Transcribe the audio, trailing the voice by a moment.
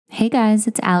Hey guys,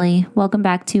 it's Allie. Welcome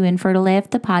back to Infertile AF,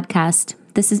 the podcast.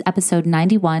 This is episode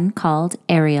 91 called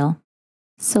Ariel.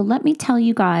 So let me tell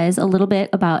you guys a little bit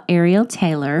about Ariel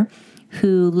Taylor,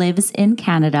 who lives in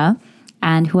Canada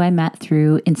and who I met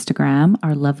through Instagram,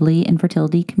 our lovely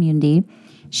infertility community.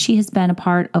 She has been a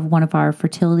part of one of our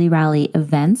fertility rally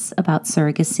events about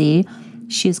surrogacy.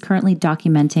 She is currently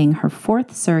documenting her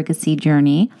fourth surrogacy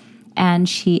journey, and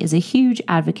she is a huge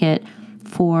advocate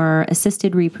for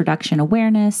assisted reproduction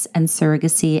awareness and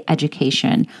surrogacy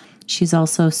education. She's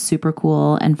also super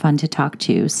cool and fun to talk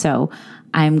to. So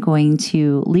I'm going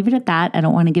to leave it at that. I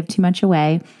don't want to give too much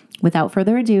away. Without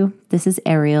further ado, this is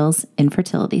Ariel's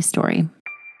infertility story.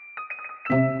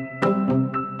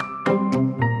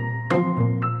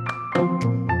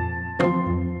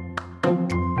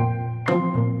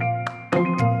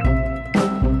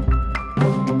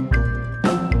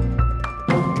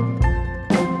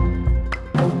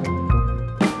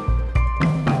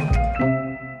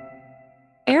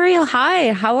 Ariel,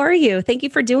 hi, how are you? Thank you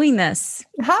for doing this.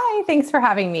 Hi, thanks for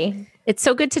having me. It's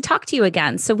so good to talk to you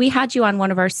again. So we had you on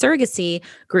one of our surrogacy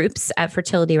groups at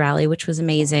Fertility Rally, which was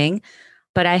amazing,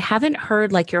 but I haven't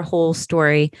heard like your whole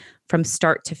story from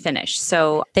start to finish.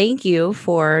 So thank you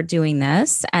for doing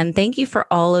this. And thank you for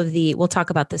all of we'll talk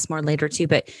about this more later too,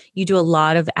 but you do a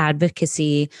lot of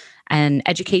advocacy and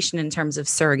education in terms of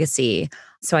surrogacy.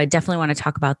 So I definitely want to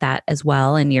talk about that as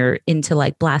well. And you're into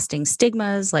like blasting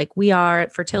stigmas like we are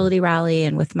at Fertility Rally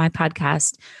and with my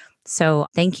podcast. So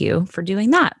thank you for doing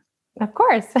that. Of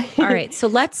course. All right. So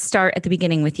let's start at the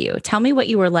beginning with you. Tell me what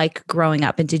you were like growing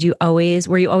up. And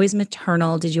were you always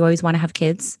maternal? Did you always want to have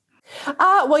kids?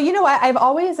 Well, you know what? I've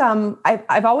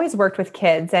always worked with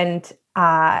kids, and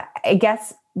I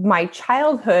guess my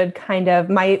childhood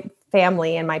my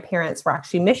family and my parents were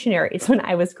actually missionaries when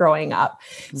I was growing up.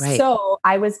 Right. So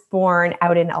I was born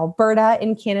out in Alberta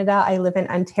in Canada. I live in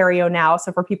Ontario now.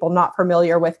 So for people not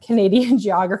familiar with Canadian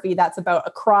geography, that's about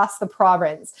across the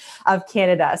province of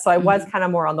Canada. So I was kind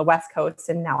of more on the West Coast,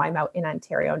 and now I'm out in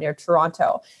Ontario near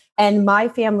Toronto. And my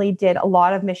family did a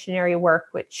lot of missionary work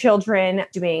with children,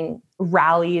 doing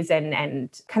rallies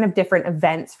and kind of different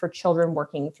events for children,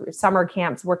 working through summer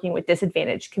camps, working with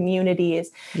disadvantaged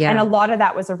communities. Yeah. And a lot of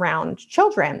that was around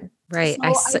children. Right.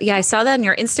 So I saw that on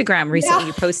your Instagram recently. Yeah.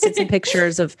 You posted some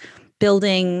pictures of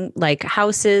building like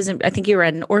houses. And I think you were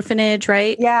at an orphanage,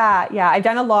 right? Yeah. Yeah. I've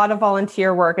done a lot of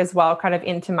volunteer work as well, kind of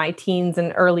into my teens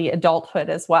and early adulthood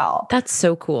as well. That's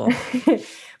so cool.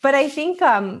 But I think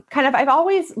I've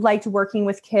always liked working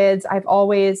with kids. I've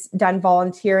always done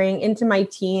volunteering into my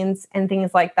teens and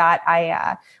things like that.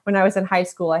 When I was in high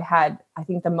school, I had, I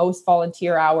think, the most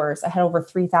volunteer hours. I had over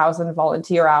 3,000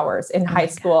 volunteer hours in high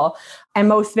school, and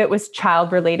most of it was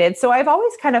child related. So I've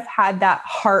always kind of had that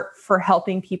heart for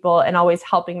helping people and always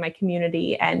helping my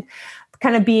community and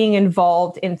kind of being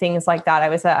involved in things like that. I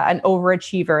was an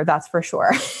overachiever, that's for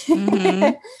sure.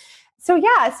 Mm-hmm.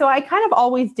 So I kind of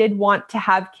always did want to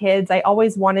have kids. I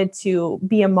always wanted to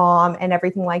be a mom and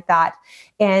everything like that.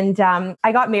 And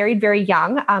I got married very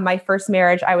young. My first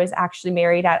marriage, I was actually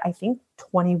married at, I think,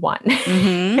 21.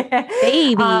 Mm-hmm.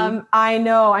 Baby. I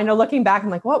know. Looking back, I'm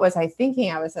like, what was I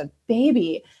thinking? I was a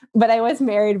baby. But I was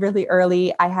married really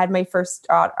early. I had my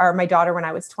my daughter when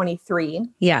I was 23.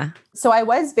 Yeah. So I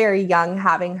was very young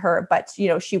having her, but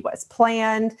she was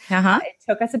planned. It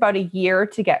took us about a year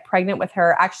to get pregnant with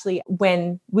her. Actually,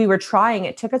 when we were trying,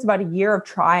 it took us about a year of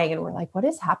trying, and we're like, what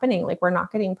is happening? Like, we're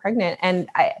not getting pregnant. And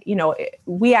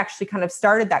we actually kind of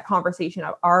started that conversation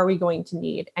of, are we going to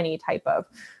need any type of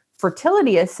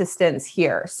fertility assistance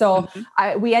here? So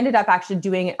we ended up actually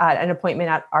doing an appointment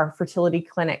at our fertility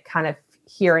clinic kind of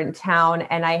here in town.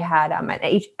 And I had an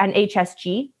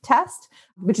HSG test,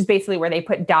 which is basically where they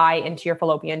put dye into your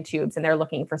fallopian tubes, and they're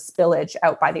looking for spillage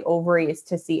out by the ovaries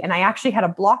to see. And I actually had a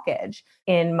blockage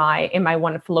in my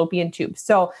one fallopian tube.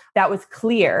 So that was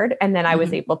cleared. And then I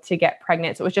was able to get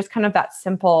pregnant. So it was just kind of that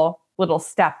simple little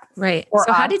step. Right.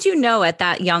 So how did you know at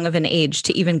that young of an age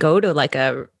to even go to like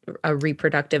a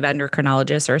reproductive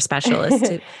endocrinologist or a specialist?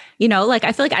 I feel like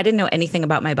I didn't know anything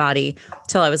about my body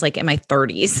till I was like in my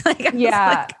 30s.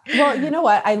 Well, you know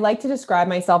what? I like to describe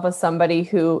myself as somebody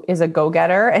who is a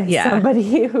go-getter and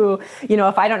somebody who,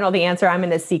 if I don't know the answer, I'm going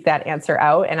to seek that answer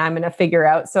out and I'm going to figure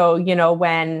out. So,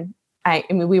 when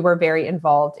we were very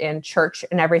involved in church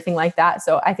and everything like that.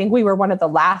 So I think we were one of the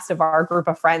last of our group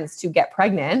of friends to get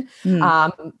pregnant.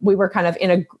 We were kind of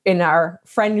in our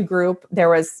friend group. There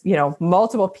was,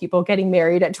 multiple people getting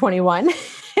married at 21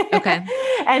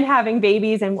 and having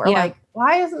babies. And we're like,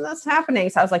 why isn't this happening?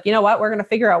 So I was like, you know what? We're going to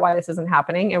figure out why this isn't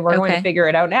happening, and we're going to figure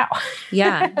it out now.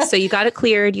 Yeah. So you got it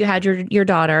cleared. You had your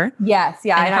daughter. Yes.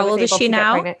 Yeah. And how old is she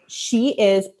now? She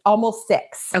is almost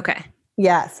 6. Okay.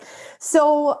 Yes.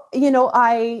 So,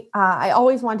 I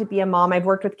always wanted to be a mom. I've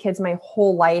worked with kids my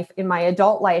whole life. In my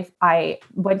adult life, I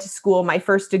went to school. My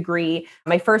first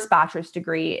bachelor's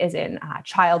degree is in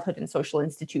childhood and social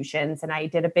institutions. And I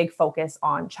did a big focus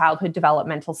on childhood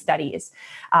developmental studies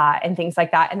and things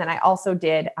like that. And then I also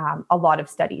did a lot of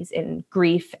studies in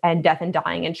grief and death and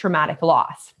dying and traumatic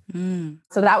loss.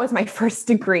 So that was my first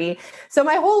degree. So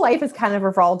my whole life has kind of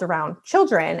revolved around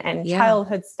children and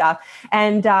childhood stuff.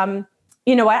 And,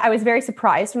 you know what? I was very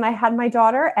surprised when I had my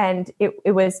daughter, and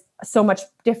it was so much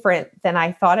different than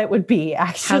I thought it would be,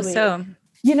 actually. How so?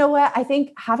 You know what? I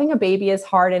think having a baby is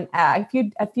hard. And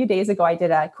a few days ago, I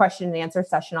did a question and answer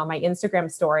session on my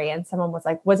Instagram story, and someone was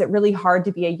like, was it really hard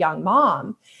to be a young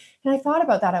mom? And I thought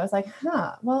about that. I was like,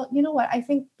 well, you know what? I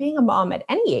think being a mom at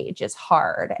any age is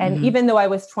hard. And even though I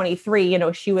was 23,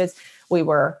 we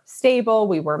were stable,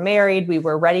 we were married, we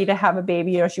were ready to have a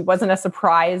baby. She wasn't a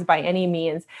surprise by any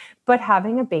means, but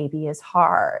having a baby is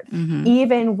hard,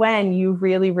 even when you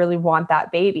really, really want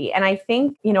that baby. And I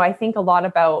think a lot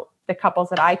about the couples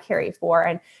that I carry for,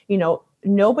 and,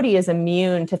 nobody is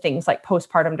immune to things like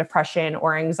postpartum depression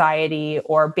or anxiety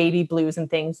or baby blues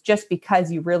and things just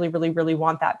because you really, really, really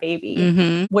want that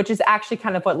baby, which is actually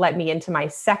kind of what led me into my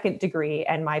second degree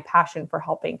and my passion for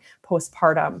helping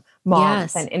postpartum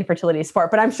moms and infertility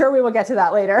support. But I'm sure we will get to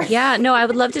that later. Yeah, no, I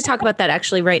would love to talk about that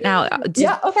actually right now.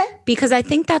 Okay. Because I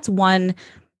think that's one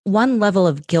level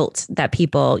of guilt that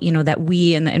people, that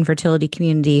we in the infertility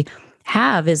community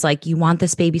have is like, you want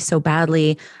this baby so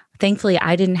badly. Thankfully,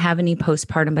 I didn't have any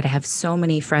postpartum, but I have so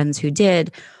many friends who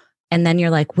did. And then you're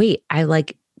like, wait, I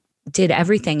did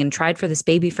everything and tried for this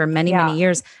baby for many, many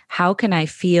years. How can I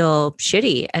feel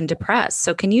shitty and depressed?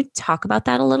 So can you talk about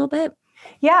that a little bit?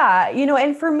 Yeah.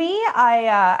 And for me,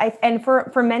 and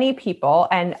for many people,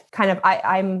 and kind of,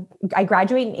 I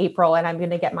graduate in April, and I'm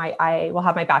going to I will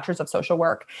have my bachelor's of social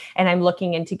work, and I'm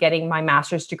looking into getting my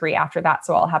master's degree after that.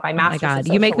 So I'll have my master's. Oh my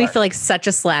God. You make me feel like such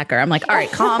a slacker. I'm like, all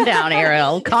right, calm down,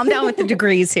 Ariel, calm down with the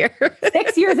degrees here.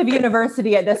 6 years of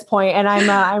university at this point, and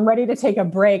I'm ready to take a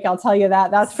break. I'll tell you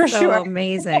that. That's for sure.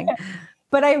 Amazing.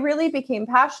 But I really became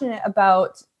passionate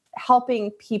about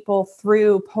helping people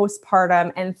through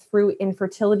postpartum and through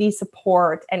infertility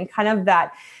support and kind of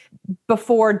that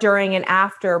before, during, and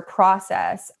after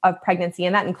process of pregnancy.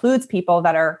 And that includes people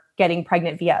that are getting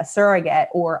pregnant via a surrogate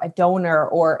or a donor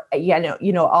or,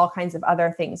 all kinds of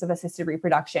other things of assisted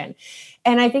reproduction.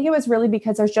 And I think it was really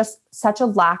because there's just such a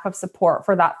lack of support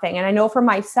for that thing. And I know for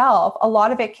myself, a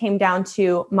lot of it came down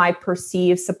to my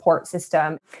perceived support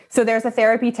system. So there's a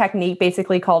therapy technique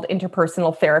basically called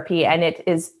interpersonal therapy, and it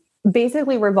is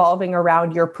basically revolving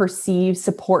around your perceived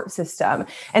support system.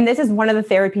 And this is one of the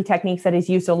therapy techniques that is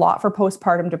used a lot for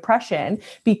postpartum depression,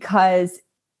 because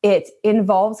it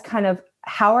involves kind of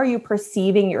how are you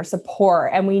perceiving your support?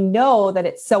 And we know that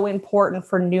it's so important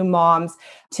for new moms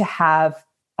to have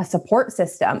a support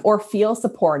system or feel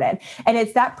supported. And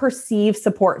it's that perceived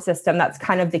support system that's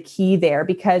kind of the key there,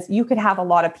 because you could have a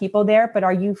lot of people there, but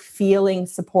are you feeling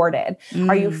supported?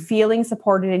 Are you feeling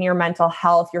supported in your mental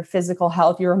health, your physical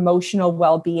health, your emotional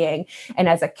well-being? And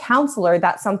as a counselor,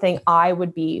 that's something I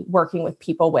would be working with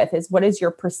people with, is what is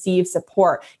your perceived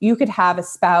support? You could have a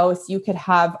spouse, you could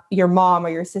have your mom or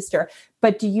your sister,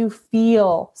 but do you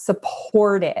feel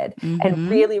supported and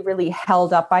really, really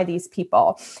held up by these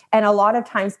people? And a lot of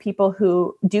times people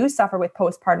who do suffer with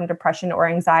postpartum depression or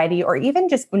anxiety, or even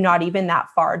just not even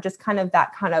that far, just kind of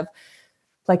that kind of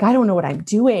like, I don't know what I'm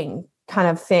doing kind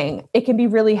of thing, it can be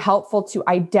really helpful to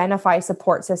identify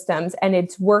support systems. And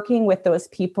it's working with those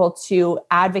people to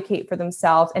advocate for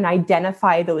themselves and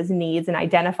identify those needs and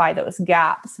identify those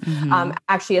gaps.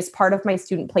 Actually, as part of my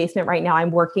student placement right now,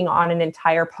 I'm working on an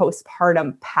entire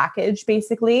postpartum package,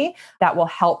 basically, that will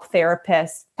help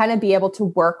therapists kind of be able to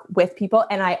work with people.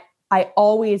 And I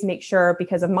always make sure,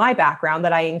 because of my background,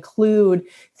 that I include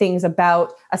things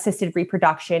about assisted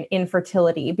reproduction,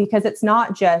 infertility, because it's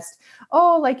not just,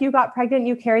 oh, like you got pregnant,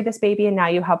 you carried this baby, and now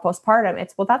you have postpartum.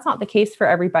 It's, well, that's not the case for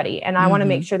everybody. And I want to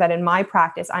make sure that in my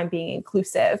practice, I'm being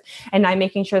inclusive and I'm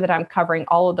making sure that I'm covering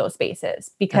all of those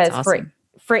bases, because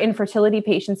for infertility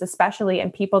patients, especially,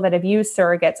 and people that have used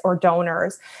surrogates or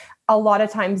donors, a lot of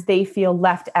times they feel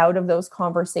left out of those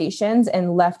conversations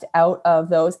and left out of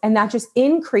those. And that just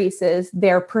increases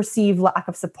their perceived lack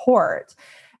of support.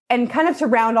 And kind of to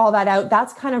round all that out,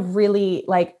 that's kind of really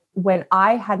like when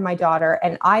I had my daughter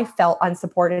and I felt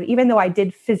unsupported, even though I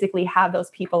did physically have those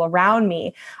people around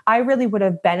me, I really would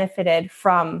have benefited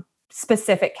from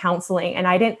specific counseling, and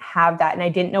I didn't have that, and I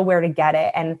didn't know where to get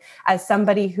it. And as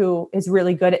somebody who is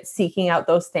really good at seeking out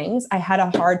those things, I had a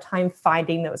hard time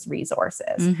finding those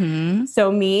resources.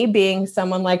 So me being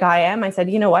someone like I am, I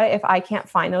said, you know what, if I can't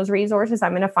find those resources,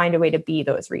 I'm going to find a way to be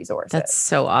those resources. That's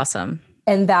so awesome.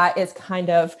 And that is kind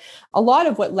of a lot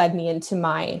of what led me into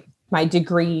my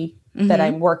degree that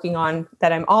I'm working on,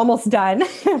 that I'm almost done,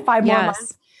 5 more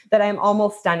months, that I'm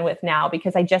almost done with now,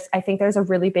 because I think there's a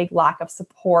really big lack of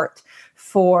support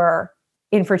for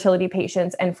infertility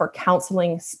patients and for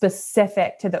counseling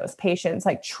specific to those patients.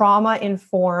 Like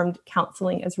trauma-informed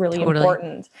counseling is really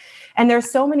important. And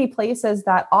there's so many places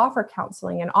that offer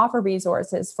counseling and offer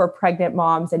resources for pregnant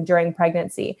moms and during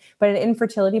pregnancy, but an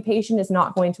infertility patient is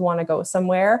not going to want to go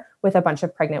somewhere with a bunch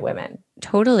of pregnant women.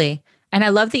 Totally. And I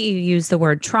love that you use the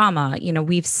word trauma. You know,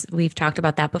 we've talked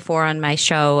about that before on my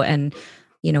show, and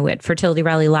you know, at Fertility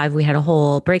Rally Live, we had a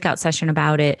whole breakout session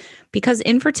about it, because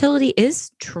infertility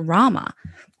is trauma.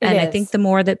 And I think the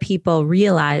more that people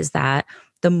realize that,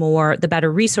 the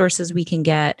better resources we can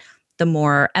get, the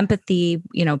more empathy,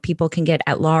 you know, people can get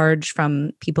at large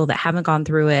from people that haven't gone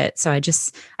through it. So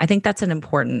I think that's an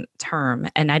important term.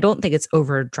 And I don't think it's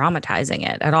over dramatizing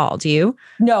it at all. Do you?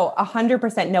 No,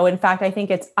 100% no. In fact, I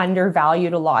think it's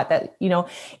undervalued a lot, that, you know,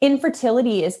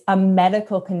 infertility is a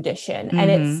medical condition, and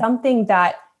it's something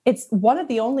that it's one of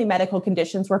the only medical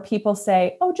conditions where people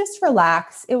say, oh, just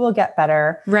relax, it will get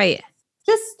better. Right.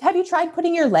 Just, have you tried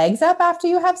putting your legs up after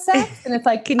you have sex? And it's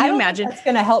like, can you imagine? That's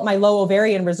going to help my low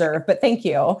ovarian reserve, but thank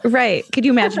you. Right. Could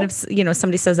you imagine if, you know,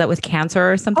 somebody says that with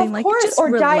cancer or something? Of like, course, just or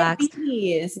relax.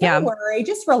 diabetes. Don't worry,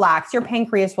 just relax. Your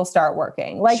pancreas will start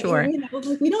working. Like, you know,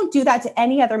 like we don't do that to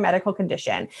any other medical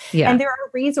condition. Yeah. And there are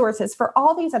resources for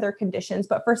all these other conditions,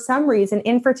 but for some reason,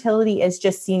 infertility is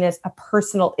just seen as a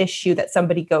personal issue that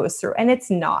somebody goes through, and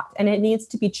it's not. And it needs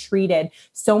to be treated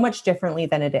so much differently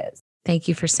than it is. Thank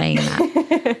you for saying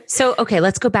that. So, okay,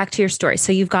 let's go back to your story.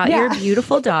 So you've got your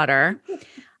beautiful daughter,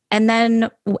 and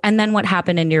then what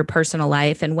happened in your personal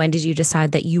life, and when did you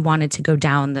decide that you wanted to go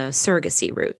down the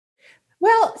surrogacy route?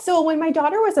 Well, so when my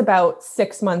daughter was about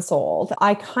 6 months old,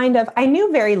 I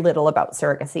knew very little about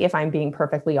surrogacy, if I'm being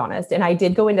perfectly honest. And I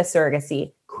did go into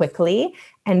surrogacy quickly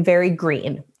and very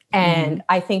green. And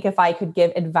I think if I could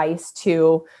give advice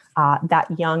to that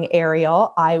young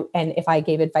Ariel, and if I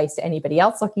gave advice to anybody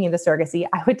else looking into surrogacy,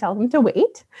 I would tell them to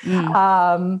wait.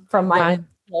 From my own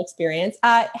experience,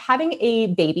 having a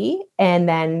baby and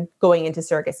then going into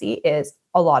surrogacy is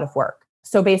a lot of work.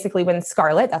 So basically, when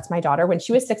Scarlett, that's my daughter, when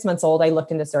she was 6 months old, I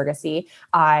looked into surrogacy.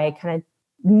 I kind of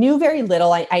knew very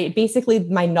little. I basically,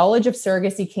 my knowledge of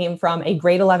surrogacy came from a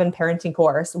grade 11 parenting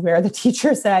course where the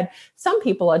teacher said, some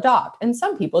people adopt and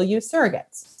some people use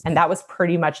surrogates. And that was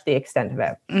pretty much the extent of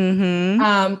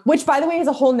it. Which, by the way, is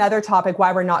a whole nother topic,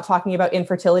 why we're not talking about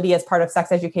infertility as part of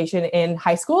sex education in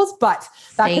high schools. But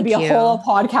that could be a whole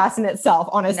podcast in itself,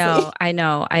 honestly. No, I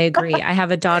know. I agree. I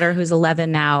have a daughter who's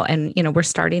 11 now, and, you know, we're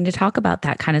starting to talk about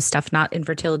that kind of stuff, not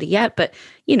infertility yet, but,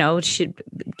 you know,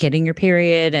 getting your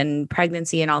period and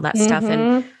pregnancy and all that stuff.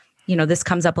 And, you know, this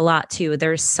comes up a lot too.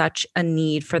 There's such a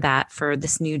need for that for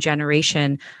this new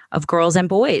generation of girls and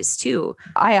boys too.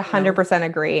 I 100%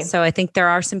 agree. So I think there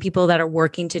are some people that are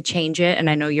working to change it. And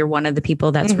I know you're one of the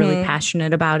people that's really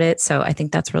passionate about it. So I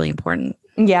think that's really important.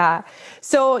 Yeah.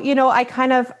 So, you know, I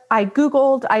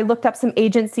Googled, I looked up some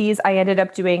agencies. I ended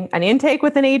up doing an intake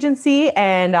with an agency,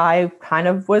 and I kind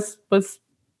of was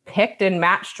picked and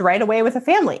matched right away with a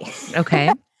family.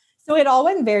 Okay. So it all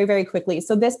went very, very quickly.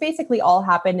 So this basically all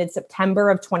happened in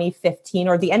September of 2015,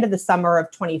 or the end of the summer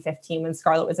of 2015, when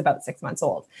Scarlett was about 6 months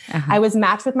old. I was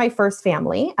matched with my first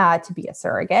family to be a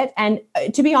surrogate. And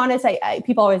to be honest,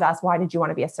 people always ask, why did you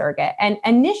want to be a surrogate? And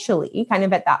initially, kind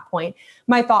of at that point,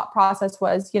 my thought process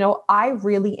was, you know, I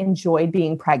really enjoyed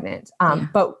being pregnant,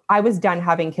 but I was done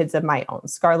having kids of my own.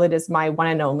 Scarlett is my one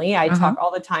and only. I talk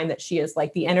all the time that she is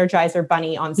like the Energizer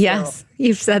bunny on steroids. Yes,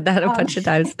 you've said that a bunch of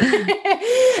times.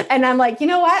 And I'm like, you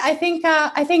know what? I think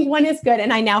one is good.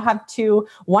 And I now have 2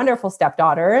 wonderful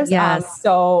stepdaughters. Yes.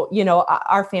 So, you know,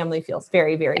 our family feels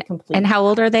very, very complete. And how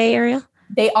old are they, Ariel?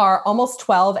 They are almost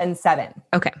 12 and 7.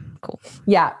 Okay, cool.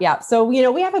 Yeah. Yeah. So, you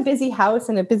know, we have a busy house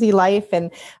and a busy life,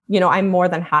 and, you know, I'm more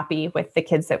than happy with the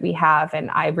kids that we have. And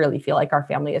I really feel like our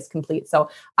family is complete. So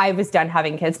I was done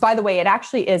having kids. By the way, it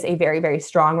actually is a very, very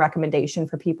strong recommendation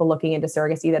for people looking into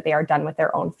surrogacy that they are done with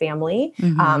their own family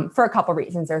for a couple of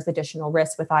reasons. There's additional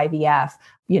risk with IVF.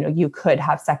 You know, you could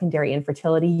have secondary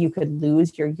infertility. You could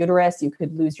lose your uterus. You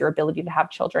could lose your ability to have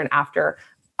children after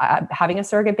having a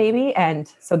surrogate baby.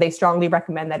 And so they strongly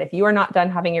recommend that if you are not done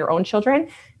having your own children,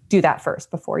 do that first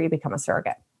before you become a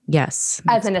surrogate. Yes.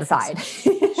 As an aside.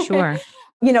 Sure.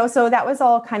 So that was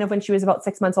all kind of when she was about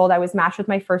 6 months old. I was matched with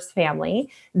my first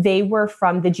family. They were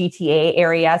from the GTA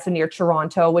area, so near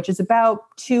Toronto, which is about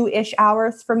 2-ish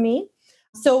hours from me.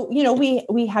 So,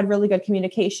 we had really good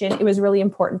communication. It was really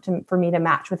important for me to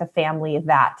match with a family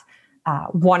that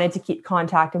wanted to keep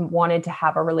contact and wanted to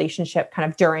have a relationship kind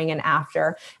of during and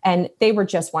after. And they were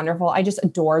just wonderful. I just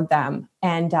adored them.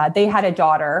 And they had a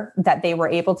daughter that they were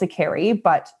able to carry,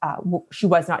 but she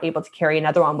was not able to carry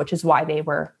another one, which is why they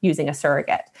were using a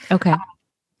surrogate. Okay.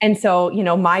 And so,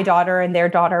 my daughter and their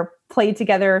daughter played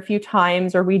together a few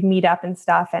times, or we'd meet up and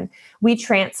stuff. And we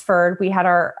transferred. We had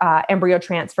our embryo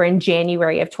transfer in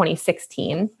January of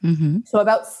 2016. Mm-hmm. So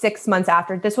about 6 months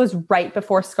after, this was right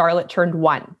before Scarlett turned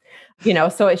 1.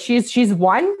 So she's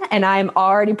 1 and I'm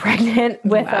already pregnant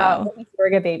with a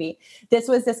surrogate baby. This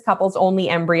was this couple's only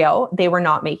embryo. They were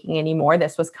not making any more.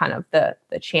 This was kind of the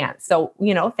chance. So,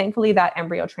 thankfully that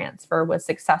embryo transfer was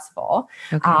successful.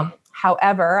 Okay.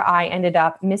 However, I ended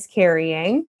up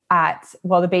miscarrying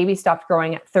the baby stopped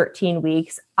growing at 13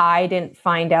 weeks. I didn't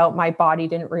find out, my body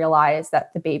didn't realize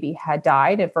that the baby had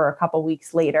died. And for a couple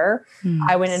weeks later,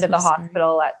 I went into the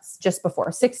hospital at just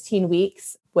before 16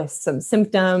 weeks with some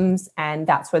symptoms. And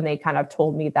that's when they kind of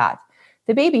told me that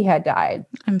the baby had died.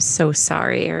 I'm so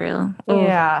sorry, Ariel.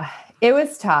 Yeah, it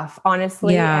was tough,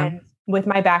 honestly. Yeah. And with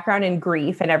my background in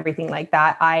grief and everything like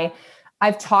that,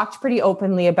 I've talked pretty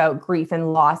openly about grief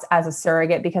and loss as a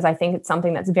surrogate because I think it's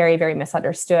something that's very, very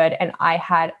misunderstood. And I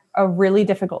had a really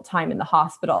difficult time in the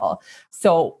hospital.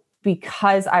 So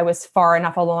because I was far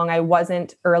enough along, I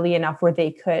wasn't early enough where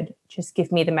they could just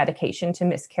give me the medication to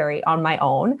miscarry on my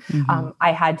own. Mm-hmm.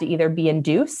 I had to either be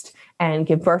induced and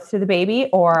give birth to the baby,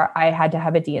 or I had to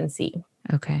have a D&C.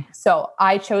 Okay. So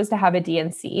I chose to have a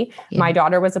D&C. Yeah. My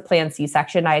daughter was a planned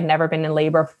C-section. I had never been in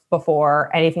labor before,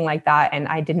 anything like that. And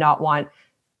I did not want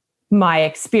my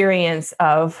experience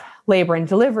of labor and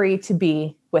delivery to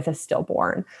be with a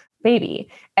stillborn baby.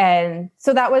 And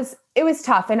so it was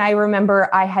tough. And I remember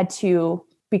I had to,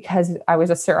 because I was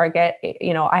a surrogate,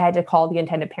 I had to call the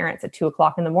intended parents at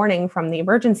 2:00 in the morning from the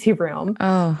emergency room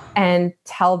and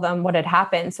tell them what had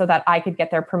happened so that I could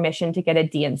get their permission to get a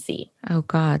D&C. Oh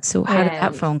God. So how did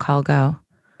that phone call go?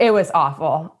 It was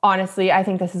awful. Honestly, I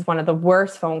think this is one of the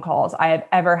worst phone calls I have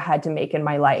ever had to make in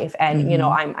my life. And,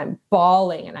 I'm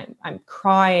bawling and I'm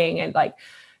crying and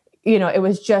it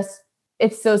was just,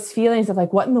 it's those feelings of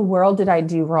like, what in the world did I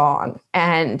do wrong?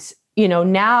 And,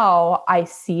 now I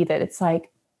see that it's like,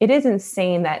 it is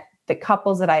insane that the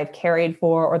couples that I've cared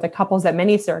for, or the couples that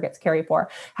many surrogates carry for,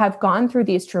 have gone through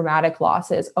these traumatic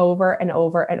losses over and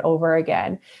over and over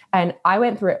again. And I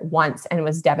went through it once and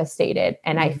was devastated.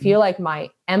 And I feel like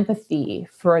my empathy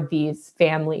for these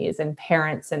families and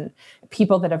parents and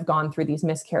people that have gone through these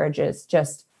miscarriages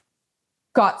just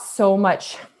got so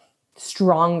much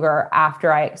stronger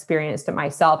after I experienced it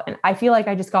myself. And I feel like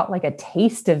I just got like a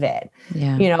taste of it,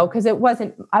 because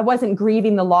I wasn't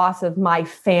grieving the loss of my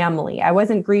family. I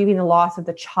wasn't grieving the loss of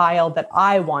the child that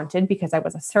I wanted because I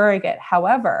was a surrogate.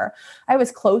 However, I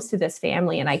was close to this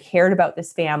family and I cared about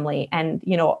this family. And,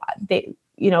 we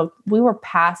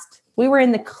were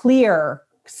in the clear,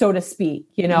 so to speak,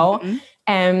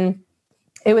 and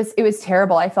it was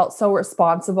terrible. I felt so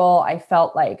responsible. I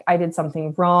felt like I did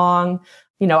something wrong.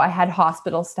 I had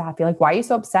hospital staff be like, why are you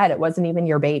so upset? It wasn't even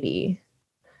your baby,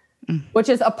 which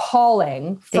is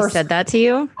appalling. They said that to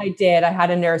you? I did. I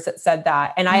had a nurse that said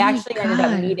that. And I actually ended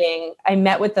up I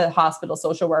met with the hospital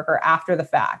social worker after the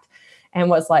fact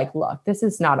and was like, look, this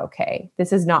is not okay.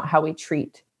 This is not how we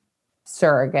treat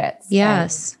surrogates.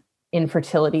 Yes.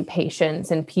 Infertility patients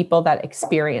and people that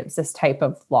experience this type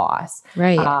of loss.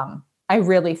 Right. I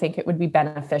really think it would be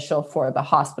beneficial for the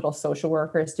hospital social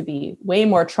workers to be way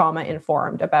more trauma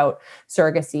informed about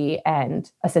surrogacy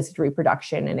and assisted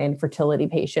reproduction and infertility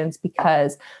patients,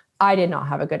 because I did not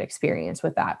have a good experience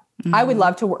with that. Mm-hmm. I would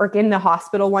love to work in the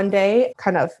hospital one day,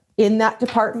 kind of in that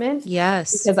department.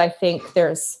 Yes. Because I think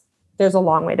there's a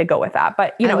long way to go with that.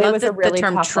 But, it was a really the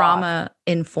term tough trauma loss.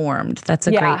 Informed. That's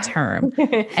a great term.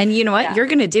 And you know what? You're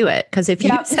going to do it, because if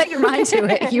you set your mind to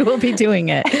it, you will be doing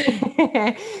it.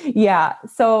 Yeah.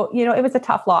 So, it was a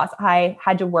tough loss. I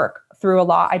had to work through a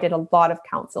lot. I did a lot of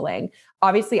counseling.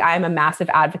 Obviously, I am a massive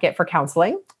advocate for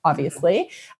counseling, obviously.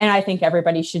 And I think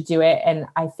everybody should do it. And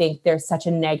I think there's such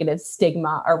a negative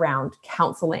stigma around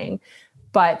counseling.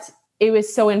 But it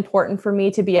was so important for me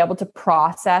to be able to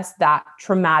process that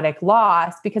traumatic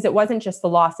loss, because it wasn't just the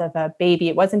loss of a baby.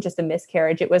 It wasn't just a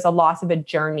miscarriage. It was a loss of a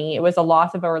journey. It was a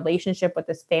loss of a relationship with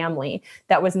this family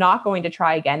that was not going to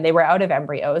try again. They were out of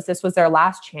embryos. This was their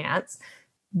last chance.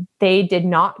 They did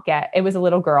not get, it was a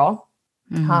little girl.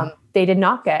 Mm-hmm. They did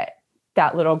not get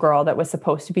that little girl that was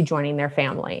supposed to be joining their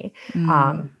family.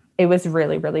 It was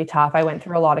really, really tough. I went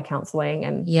through a lot of counseling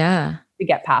and to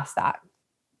get past that.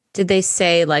 Did they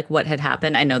say like what had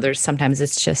happened? I know there's sometimes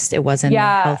it's just, it wasn't a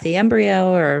healthy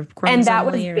embryo or chromosomally. And that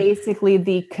was basically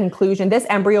the conclusion. This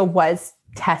embryo was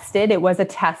tested. It was a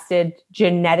tested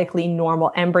genetically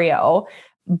normal embryo,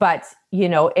 but you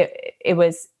know, it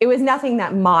was nothing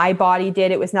that my body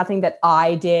did. It was nothing that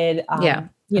I did. It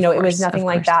was nothing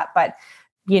like that, but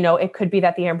you know, it could be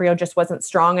that the embryo just wasn't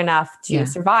strong enough to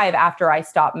survive after I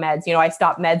stopped meds. You know, I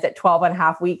stopped meds at 12 and a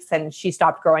half weeks and she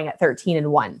stopped growing at 13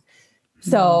 and 1.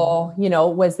 So, you know,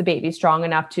 was the baby strong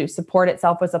enough to support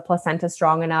itself? Was the placenta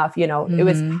strong enough? You know, it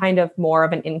was kind of more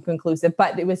of an inconclusive,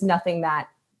 but it was nothing that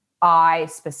I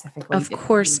specifically Of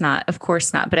course not.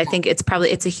 But I think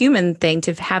it's a human thing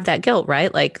to have that guilt,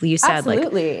 right? Like you said,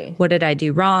 like, what did I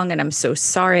do wrong? And I'm so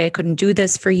sorry I couldn't do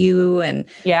this for you. And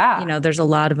you know, there's a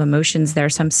lot of emotions there.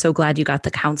 So I'm so glad you got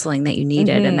the counseling that you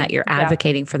needed and that you're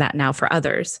advocating for that now for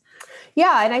others.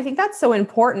 Yeah. And I think that's so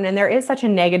important. And there is such a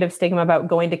negative stigma about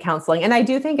going to counseling. And I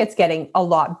do think it's getting a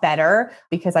lot better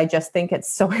because I just think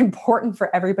it's so important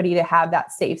for everybody to have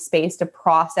that safe space to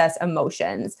process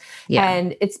emotions.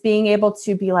 And it's being able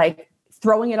to be like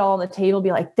throwing it all on the table,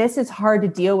 be like, this is hard to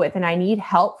deal with. And I need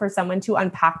help for someone to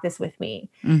unpack this with me.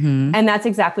 And that's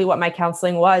exactly what my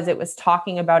counseling was. It was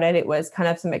talking about it. It was kind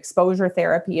of some exposure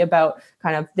therapy about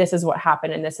kind of, this is what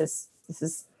happened. And this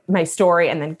is my story,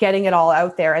 and then getting it all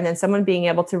out there, and then someone being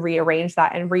able to rearrange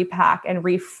that and repack and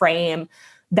reframe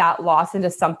that loss into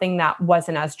something that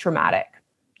wasn't as traumatic.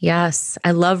 Yes.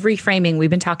 I love reframing.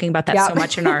 We've been talking about that so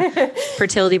much in our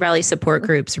fertility rally support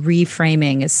groups.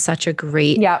 Reframing is such a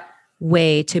great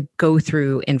way to go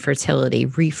through infertility.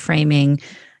 Reframing,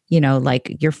 you know,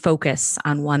 like your focus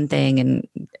on one thing, and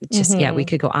just, we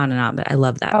could go on and on, but I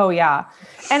love that. Oh yeah.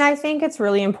 And I think it's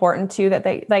really important too, that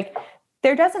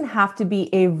there doesn't have to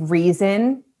be a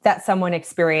reason that someone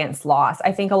experienced loss.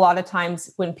 I think a lot of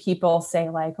times when people say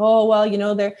like, oh,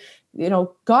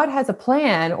 well, God has a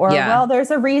plan, or well, there's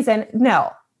a reason.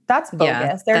 No, that's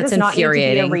bogus. There does not need to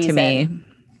be a reason. To me.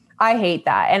 I hate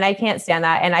that. And I can't stand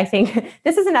that. And I think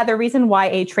this is another reason why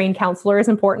a trained counselor is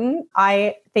important.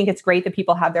 I think it's great that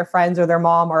people have their friends or their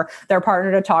mom or their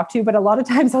partner to talk to, but a lot of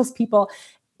times those people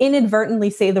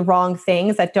inadvertently say the wrong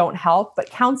things that don't help, but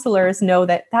counselors know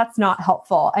that that's not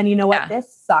helpful. And you know what?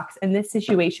 This sucks. And this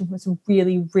situation was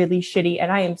really, really shitty.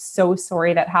 And I am so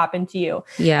sorry that happened to you.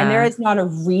 And there is not a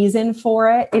reason for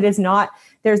it. It is not,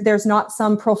 there's not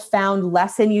some profound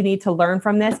lesson you need to learn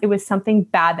from this. It was something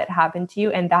bad that happened to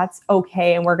you, and that's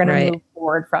okay. And we're going to move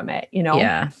forward from it, you know?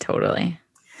 Yeah, totally.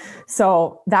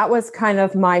 So that was kind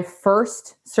of my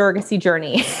first surrogacy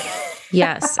journey.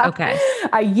 Yes. Okay.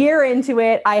 A year into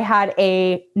it, I had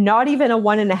not even a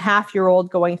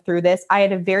 1.5-year-old going through this. I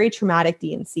had a very traumatic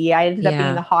D&C. I ended up being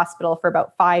in the hospital for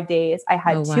about 5 days. I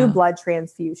had 2 blood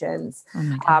transfusions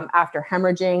after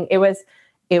hemorrhaging.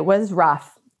 It was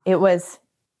rough. It was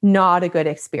not a good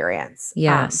experience,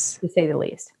 to say the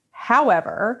least.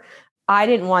 However, I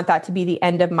didn't want that to be the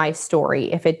end of my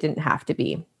story if it didn't have to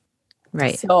be.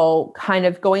 Right. So kind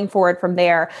of going forward from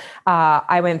there,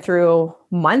 I went through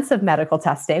months of medical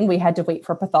testing. We had to wait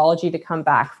for pathology to come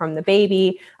back from the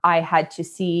baby. I had to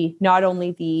see not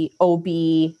only the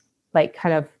OB, like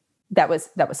kind of that was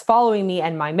following me,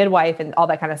 and my midwife and all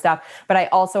that kind of stuff, but I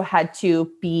also had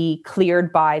to be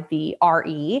cleared by the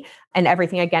RE and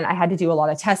everything. Again, I had to do a lot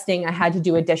of testing. I had to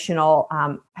do additional,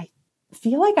 I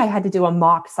feel like I had to do a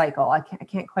mock cycle. I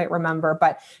can't quite remember,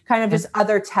 but kind of just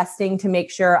other testing to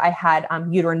make sure. I had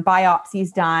uterine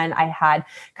biopsies done. I had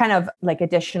kind of like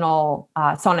additional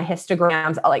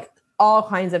sonohistograms, like all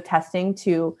kinds of testing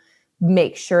to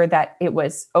make sure that it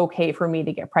was okay for me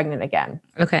to get pregnant again.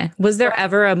 Okay. Was there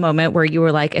ever a moment where you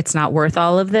were like, it's not worth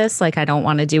all of this? Like, I don't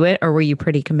want to do it? Or were you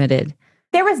pretty committed?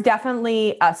 There was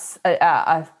definitely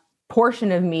a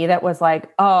portion of me that was like,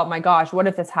 oh my gosh, what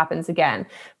if this happens again?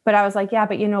 But I was like, yeah,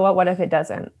 but you know what? What if it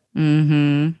doesn't?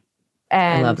 Mm-hmm.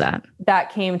 And I love that.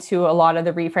 That came to a lot of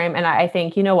the reframe. And I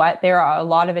think, you know what? There are a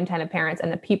lot of intended parents,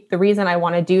 and the reason I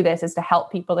want to do this is to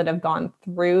help people that have gone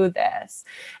through this.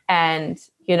 And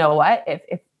you know what?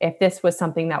 If this was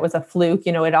something that was a fluke,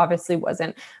 you know, it obviously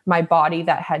wasn't my body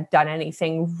that had done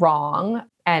anything wrong.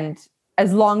 And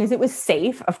as long as it was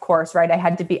safe, of course, right?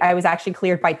 I was actually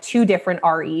cleared by 2 different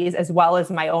REs, as well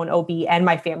as my own OB and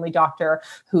my family doctor,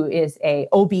 who is a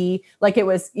OB. Like it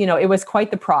was quite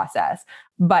the process.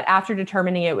 But after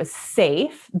determining it was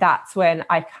safe, that's when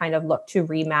I kind of looked to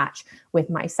rematch with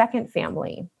my second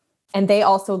family. And they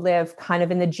also live kind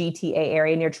of in the GTA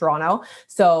area near Toronto.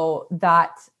 So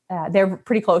that they're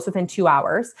pretty close, within 2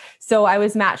 hours. So I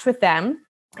was matched with them.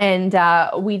 And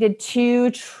we did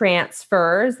 2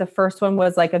 transfers. The first one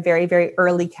was like a very, very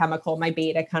early chemical. My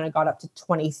beta kind of got up to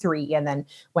 23 and then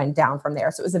went down from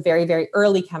there. So it was a very, very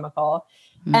early chemical.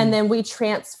 And then we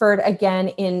transferred again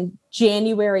in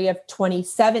January of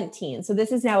 2017. So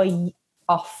this is now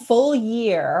a full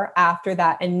year after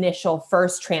that initial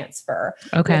first transfer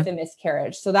with the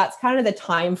miscarriage. So that's kind of the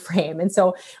time frame. And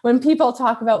so when people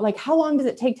talk about like, how long does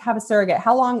it take to have a surrogate?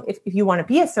 How long, if you want to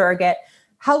be a surrogate,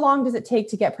 how long does it take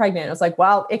to get pregnant? It was like,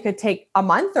 well, it could take a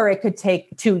month or it could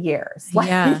take 2 years. Like,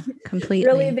 yeah, completely.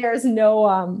 Really, there's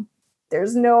no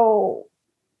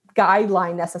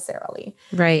guideline necessarily.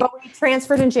 Right. But we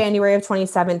transferred in January of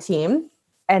 2017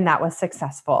 and that was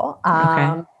successful.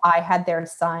 I had their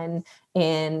son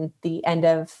in the end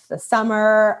of the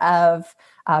summer of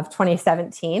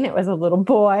 2017. It was a little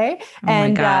boy.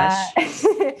 My gosh.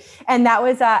 And that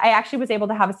was, I actually was able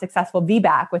to have a successful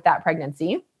VBAC with that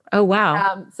pregnancy. Oh,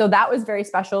 wow. So that was very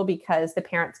special because the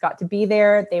parents got to be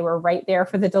there. They were right there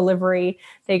for the delivery.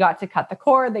 They got to cut the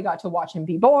cord. They got to watch him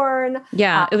be born.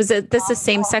 Yeah. It was this a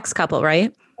same-sex couple,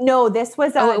 right? No, this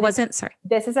was it wasn't. Sorry.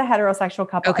 This is a heterosexual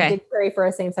couple. Okay. I did pray for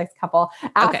a same-sex couple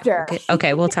after.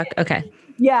 Okay. We'll talk. Okay.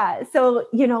 Yeah. So,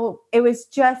 it was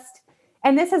just,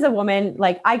 and this is a woman,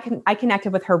 like I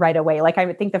connected with her right away. Like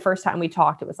I think the first time we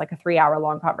talked, it was like a 3-hour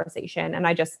long conversation and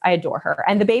I adore her.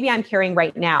 And the baby I'm carrying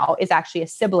right now is actually a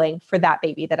sibling for that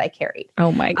baby that I carried.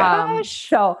 Oh my gosh.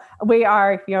 So we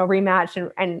are,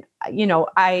 rematched and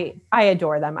I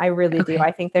adore them. I really do.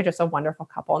 I think they're just a wonderful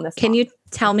couple in this. Can you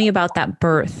tell me about that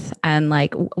birth and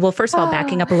like, well, first of all,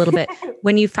 backing up a little bit,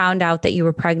 when you found out that you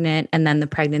were pregnant and then the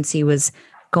pregnancy was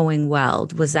going well,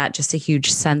 was that just a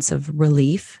huge sense of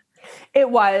relief? It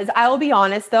was. I will be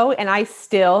honest though, and I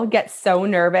still get so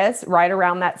nervous right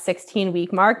around that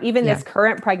 16-week mark, even this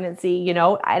current pregnancy, and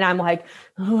I'm like,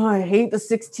 oh, I hate the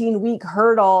 16-week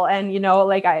hurdle. And,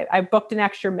 like I booked an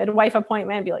extra midwife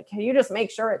appointment and be like, can you just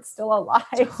make sure it's still alive?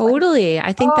 Totally.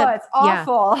 I think it's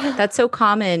awful. Yeah, that's so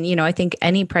common. I think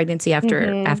any pregnancy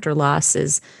after loss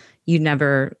is, you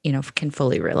never, can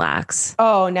fully relax.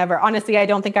 Oh, never. Honestly, I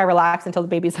don't think I relax until the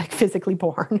baby's like physically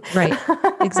born. Right.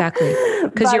 Exactly.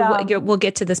 Because we'll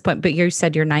get to this point, but you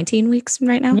said you're 19 weeks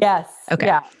right now? Yes.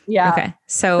 Okay. Yeah. Okay.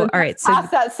 So all right. So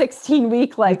past that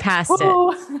 16-week, like past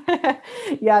it.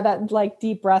 Yeah. That like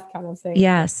deep breath kind of thing.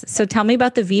 Yes. So tell me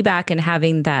about the VBAC and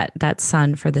having that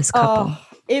son for this couple.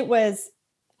 It was,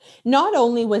 not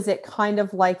only was it kind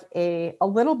of like a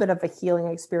little bit of a healing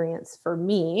experience for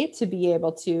me to be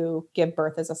able to give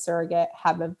birth as a surrogate,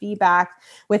 have a VBAC.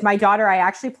 With my daughter, I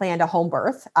actually planned a home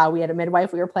birth. We had a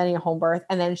midwife, we were planning a home birth,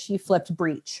 and then she flipped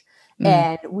breech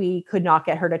and we could not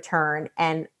get her to turn.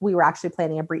 And we were actually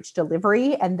planning a breech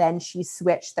delivery. And then she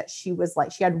switched that she was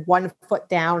like, she had 1 foot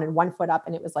down and 1 foot up.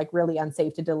 And it was like really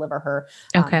unsafe to deliver her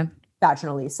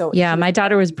vaginally. So yeah, my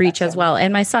daughter was breech as well.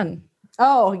 And my son.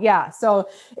 Oh yeah. So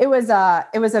it was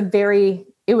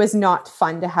not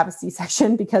fun to have a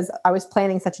C-section because I was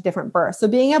planning such a different birth. So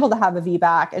being able to have a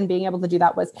VBAC and being able to do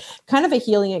that was kind of a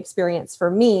healing experience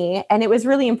for me. And it was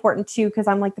really important too, because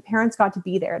I'm like, the parents got to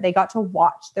be there. They got to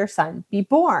watch their son be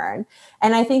born.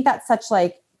 And I think that's such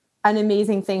like an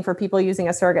amazing thing for people using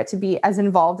a surrogate to be as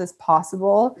involved as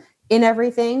possible in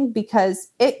everything,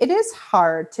 because it is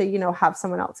hard to, have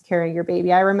someone else carrying your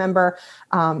baby. I remember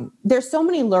there's so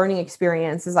many learning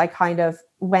experiences I kind of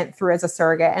went through as a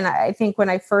surrogate. And I think when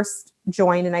I first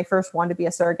joined and I first wanted to be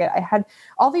a surrogate, I had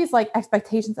all these like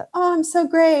expectations that, oh, I'm so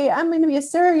great, I'm going to be a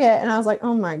surrogate. And I was like,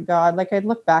 oh my God, like I'd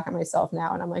look back at myself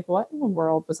now and I'm like, what in the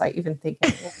world was I even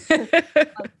thinking?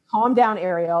 Like, calm down,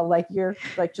 Ariel. Like you're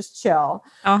like, just chill.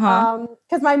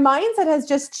 Cause my mindset has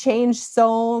just changed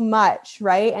so much.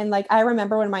 Right. And like, I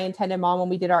remember when my intended mom, when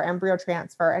we did our embryo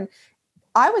transfer, and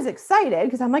I was excited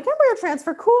because I'm like, embryo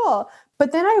transfer, cool.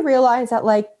 But then I realized that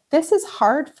like, this is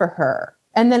hard for her.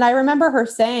 And then I remember her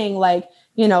saying like,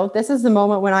 this is the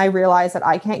moment when I realized that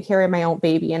I can't carry my own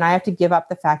baby and I have to give up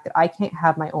the fact that I can't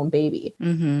have my own baby.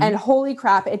 And holy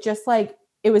crap, it just like,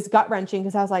 it was gut wrenching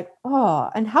because I was like, oh,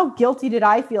 and how guilty did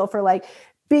I feel for like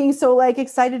being so like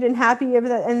excited and happy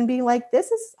and being like, this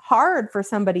is hard for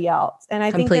somebody else. And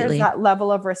I think there's that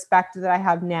level of respect that I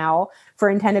have now for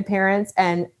intended parents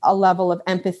and a level of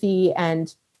empathy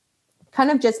and kind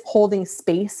of just holding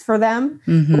space for them,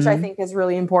 which I think is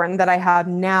really important that I have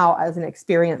now as an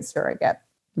experienced surrogate.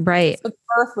 Right. So the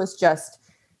birth was just,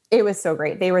 it was so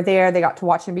great. They were there. They got to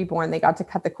watch him be born. They got to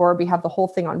cut the cord. We have the whole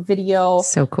thing on video.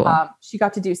 So cool. She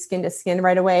got to do skin to skin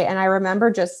right away. And I remember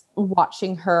just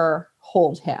watching her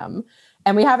hold him.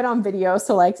 And we have it on video.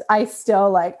 So like, I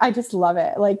still like, I just love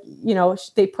it. Like,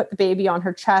 they put the baby on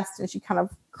her chest and she kind of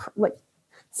like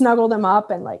snuggled him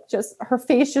up, and like just her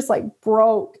face just like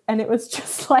broke. And it was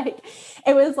just like,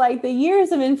 it was like the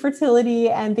years of infertility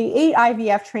and the 8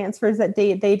 IVF transfers that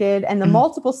they did, and the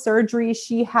multiple surgeries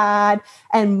she had,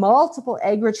 and multiple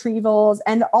egg retrievals.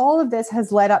 And all of this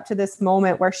has led up to this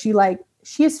moment where she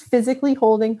is physically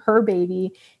holding her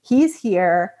baby. He's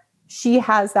here. She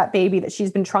has that baby that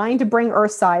she's been trying to bring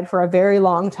earthside for a very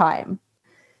long time.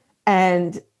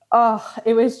 And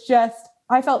it was just,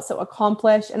 I felt so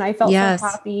accomplished, and I felt so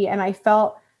happy, and I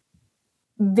felt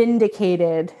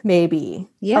vindicated maybe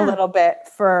a little bit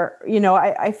for,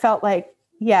 I felt like,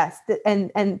 yes.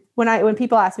 And when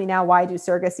people ask me now, why do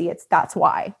surrogacy? That's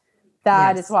why.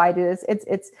 That is why I do this.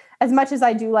 It's as much as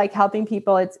I do like helping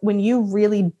people, it's when you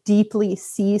really deeply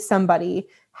see somebody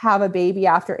have a baby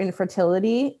after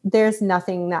infertility, there's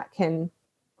nothing that can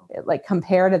like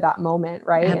compare to that moment.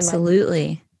 Right.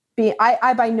 Absolutely.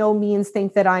 I by no means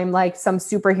think that I'm like some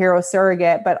superhero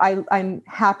surrogate, but I'm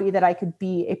happy that I could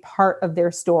be a part of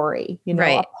their story,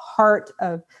 a part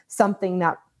of something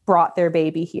that brought their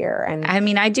baby here. And I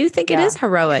mean, I do think it is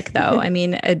heroic though. I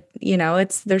mean,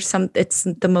 it's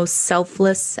the most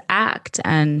selfless act.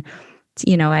 And,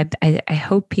 I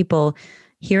hope people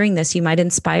hearing this, you might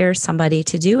inspire somebody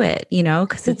to do it,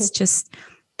 because it's just,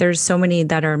 there's so many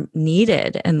that are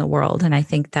needed in the world. And I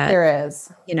think that there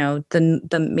is,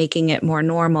 the making it more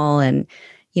normal and,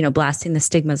 blasting the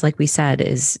stigmas, like we said,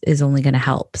 is only going to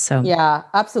help. So yeah,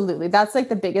 absolutely. That's like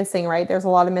the biggest thing, right? There's a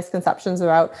lot of misconceptions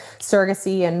about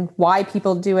surrogacy and why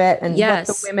people do it and what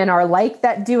the women are like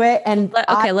that do it. And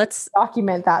let's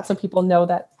document that so people know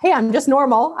that, hey, I'm just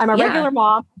normal. I'm a regular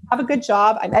mom, I have a good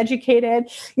job. I'm educated,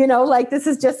 like this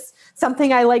is just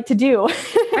something I like to do.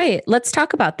 Right. Let's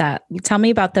talk about that. Tell me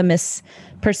about the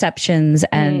misperceptions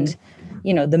and,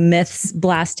 the myths,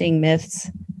 blasting myths.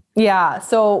 Yeah.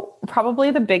 So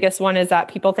probably the biggest one is that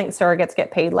people think surrogates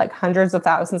get paid like hundreds of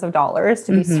thousands of dollars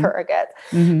to be surrogates.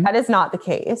 That is not the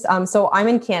case. So I'm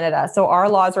in Canada. So our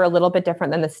laws are a little bit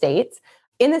different than the States.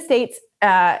 In the States,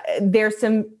 there's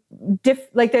some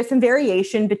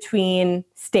variation between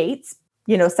states.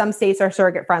 Some states are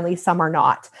surrogate friendly, some are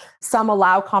not. Some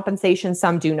allow compensation,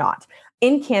 some do not.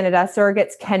 In Canada,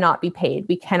 surrogates cannot be paid.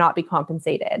 We cannot be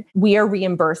compensated. We are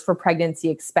reimbursed for pregnancy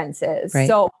expenses. Right.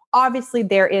 So obviously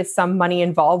there is some money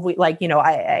involved.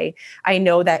 I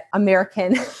know that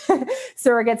American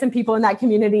surrogates and people in that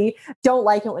community don't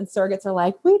like it when surrogates are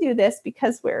like, we do this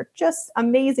because we're just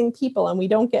amazing people and we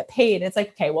don't get paid. And it's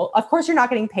like, okay, well, of course you're not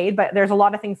getting paid, but there's a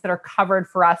lot of things that are covered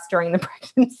for us during the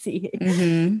pregnancy.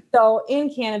 So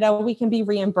in Canada, we can be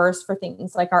reimbursed for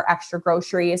things like our extra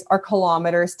groceries, our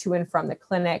kilometers to and from the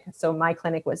clinic. So my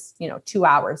clinic was, 2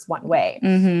 hours one way.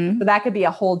 So that could be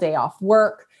a whole day off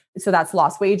work. So that's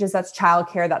lost wages, that's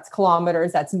childcare, that's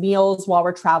kilometers, that's meals while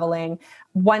we're traveling.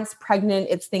 Once pregnant,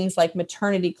 it's things like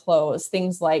maternity clothes,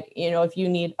 things like, if you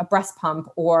need a breast pump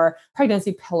or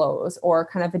pregnancy pillows or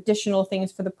kind of additional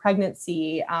things for the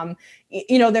pregnancy.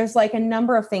 There's like a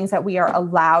number of things that we are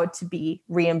allowed to be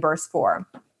reimbursed for.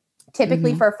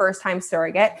 Typically for a first-time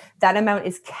surrogate, that amount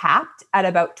is capped at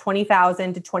about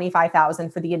 $20,000 to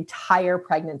 $25,000 for the entire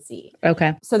pregnancy.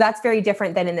 Okay. So that's very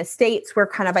different than in the States where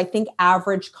kind of, I think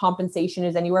average compensation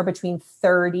is anywhere between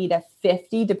 30 to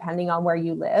 50, depending on where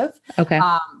you live. Okay.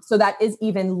 So that is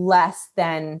even less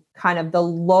than kind of the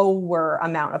lower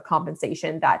amount of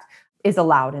compensation that is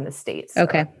allowed in the States.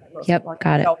 Okay. Yep.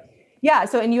 Got it.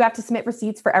 And you have to submit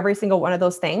receipts for every single one of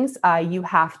those things. You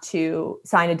have to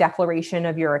sign a declaration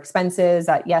of your expenses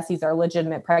that, yes, these are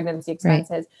legitimate pregnancy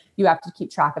expenses. Right. You have to keep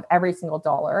track of every single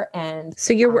dollar. And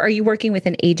so are you working with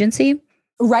an agency?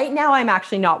 Right now, I'm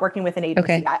actually not working with an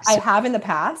agency. Okay. I have in the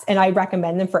past, and I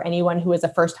recommend them for anyone who is a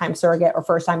first-time surrogate or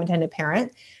first-time intended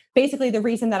parent. Basically, the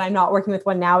reason that I'm not working with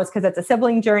one now is because it's a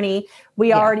sibling journey.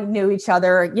 We already knew each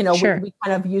other. Sure. We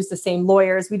kind of used the same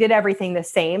lawyers. We did everything the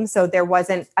same. So there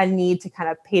wasn't a need to kind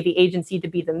of pay the agency to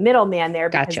be the middleman there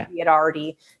because we had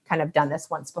already kind of done this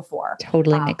once before.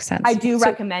 Totally makes sense. I do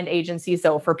recommend agencies,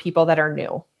 though, for people that are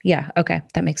new. Yeah. Okay.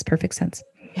 That makes perfect sense.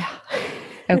 Yeah.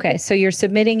 Okay. So you're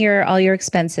submitting all your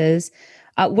expenses.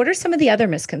 What are some of the other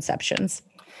misconceptions?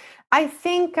 I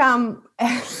think there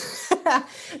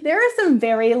are some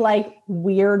very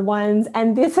weird ones.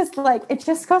 And this is it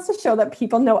just goes to show that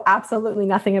people know absolutely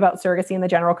nothing about surrogacy in the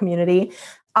general community.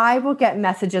 I will get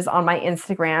messages on my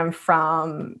Instagram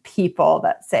from people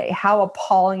that say how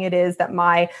appalling it is that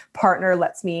my partner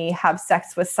lets me have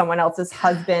sex with someone else's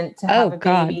husband to have a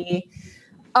baby.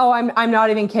 Oh, I'm not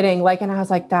even kidding. And I was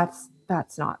like, that's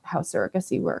not how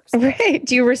surrogacy works. Right.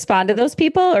 Do you respond to those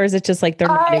people or is it just they're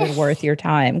not even worth your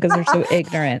time because they're so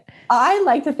ignorant? I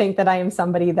like to think that I am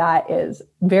somebody that is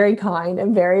very kind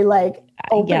and very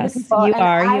open yes, to people. you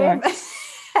are.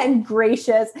 And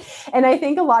gracious. And I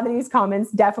think a lot of these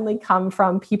comments definitely come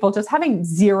from people just having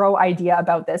zero idea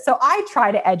about this. So I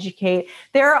try to educate.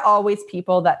 There are always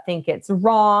people that think it's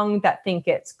wrong, that think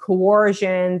it's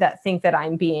coercion, that think that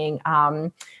I'm being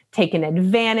taken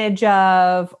advantage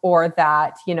of, or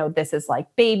that, this is like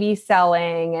baby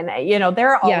selling. And,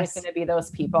 there are always going to be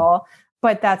those people.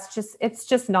 But it's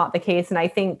just not the case. And I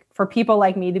think for people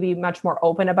like me to be much more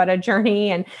open about a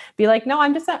journey and be like, no,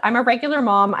 I'm a regular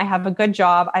mom. I have a good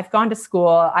job. I've gone to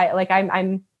school.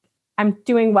 I'm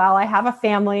doing well. I have a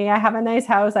family. I have a nice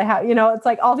house. I have, it's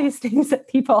like all these things that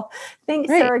people think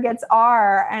surrogates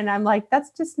are. And I'm like, that's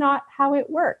just not how it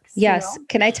works. Yes.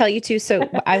 Can I tell you too? So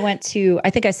I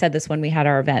think I said this when we had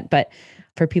our event, but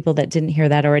for people that didn't hear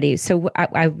that already. So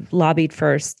I lobbied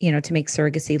first, to make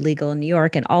surrogacy legal in New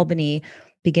York and Albany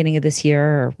beginning of this year.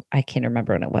 Or I can't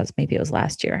remember when it was. Maybe it was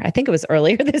last year. I think it was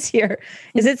earlier this year.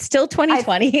 Is it still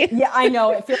 2020? Yeah, I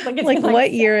know. It feels like it's like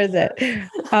what year is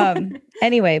it?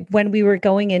 Anyway, when we were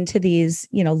going into these,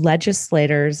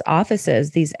 legislators'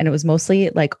 offices, and it was mostly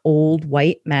like old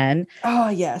white men. Oh,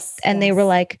 yes. And they were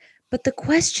like, but the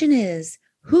question is,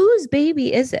 whose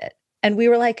baby is it? And we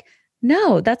were like,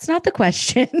 no, that's not the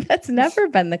question. That's never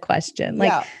been the question.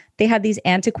 Like they had these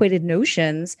antiquated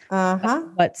notions of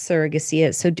what surrogacy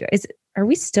is. So are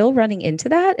we still running into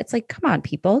that? It's like, come on,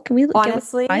 people. Can we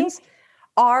honestly?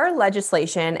 Our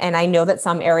legislation, and I know that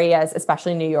some areas,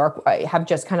 especially New York, have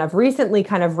just recently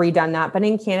redone that. But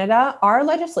in Canada, our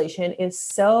legislation is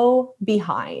so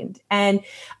behind. And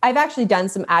I've actually done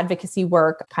some advocacy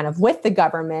work with the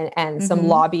government and some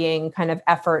lobbying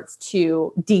efforts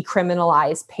to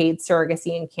decriminalize paid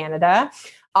surrogacy in Canada.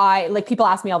 People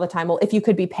ask me all the time, well, if you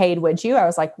could be paid, would you? I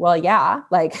was like, well, yeah,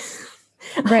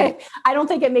 right. I don't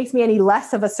think it makes me any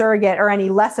less of a surrogate or any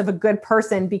less of a good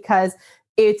person because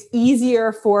it's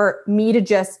easier for me to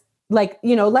just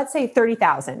let's say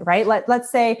 30,000, right? Let's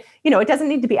say, it doesn't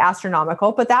need to be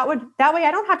astronomical, but that way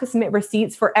I don't have to submit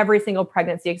receipts for every single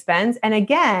pregnancy expense. And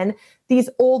again, these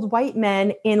old white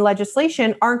men in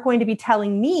legislation aren't going to be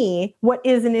telling me what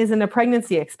is and isn't a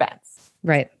pregnancy expense.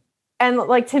 Right. And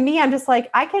to me, I'm just like,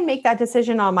 I can make that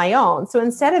decision on my own. So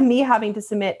instead of me having to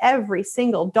submit every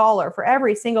single dollar for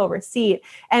every single receipt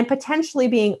and potentially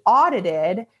being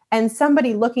audited and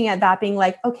somebody looking at that being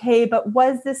like, okay, but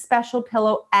was this special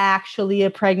pillow actually a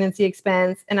pregnancy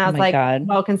expense? And I was God.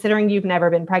 Well, considering you've never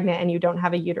been pregnant and you don't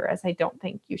have a uterus, I don't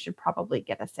think you should probably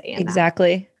get a say in that.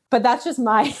 Exactly. But that's just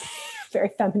my very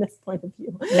feminist point of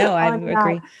view. No, I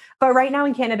agree. But right now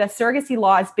in Canada, surrogacy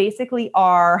laws basically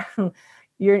are...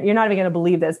 You're not even going to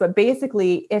believe this, but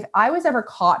basically, if I was ever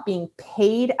caught being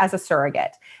paid as a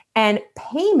surrogate, and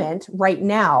payment right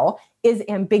now is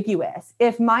ambiguous.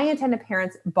 If my intended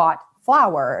parents bought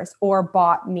flowers or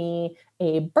bought me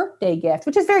a birthday gift,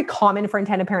 which is very common for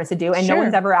intended parents to do, and no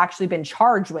one's ever actually been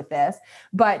charged with this,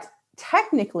 but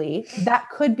technically that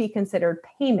could be considered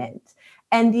payment.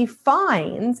 And the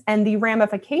fines and the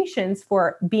ramifications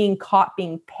for being caught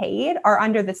being paid are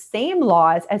under the same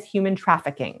laws as human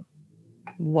trafficking.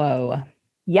 Whoa.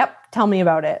 Yep. Tell me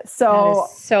about it. So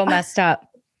messed up.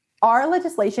 Our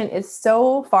legislation is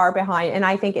so far behind, and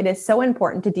I think it is so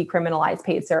important to decriminalize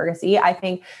paid surrogacy. I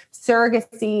think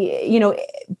surrogacy,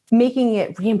 making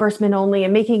it reimbursement only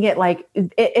and making it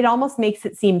it almost makes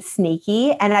it seem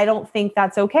sneaky. And I don't think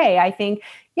that's okay. I think,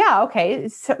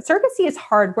 surrogacy is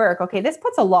hard work. Okay, this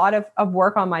puts a lot of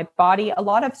work on my body, a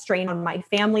lot of strain on my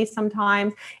family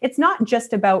sometimes. It's not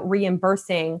just about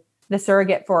reimbursing the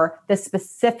surrogate for the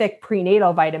specific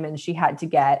prenatal vitamins she had to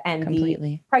get and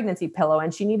the pregnancy pillow,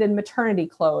 and she needed maternity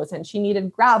clothes, and she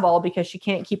needed Gravol because she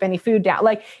can't keep any food down.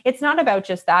 It's not about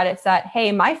just that. It's that,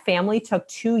 hey, my family took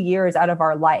 2 years out of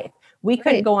our life. We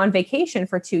couldn't go on vacation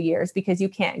for 2 years because you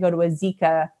can't go to a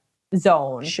Zika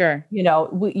zone. Sure.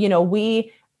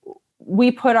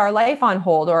 We put our life on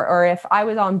hold, or if I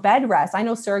was on bed rest, I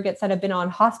know surrogates that have been on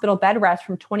hospital bed rest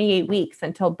from 28 weeks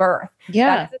until birth.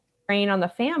 Yeah. That's on the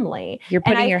family. You're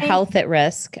putting your health at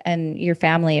risk and your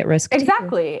family at risk.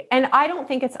 Exactly. Too. And I don't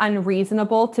think it's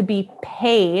unreasonable to be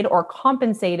paid or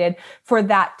compensated for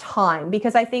that time,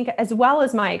 because I think as well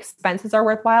as my expenses are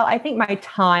worthwhile, I think my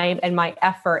time and my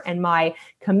effort and my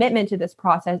commitment to this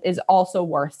process is also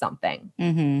worth something.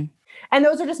 Mm-hmm. And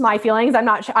those are just my feelings. I'm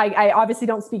not sure. I obviously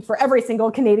don't speak for every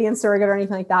single Canadian surrogate or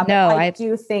anything like that. But I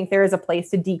do think there is a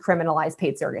place to decriminalize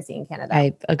paid surrogacy in Canada.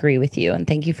 I agree with you. And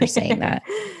thank you for saying that.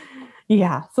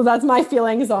 Yeah. So that's my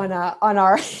feelings on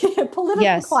our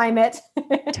political climate.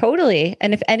 Totally.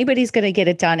 And if anybody's going to get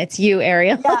it done, it's you,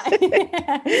 Ariel.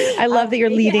 Yeah. I love that you're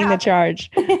leading the charge.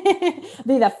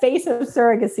 Be the face of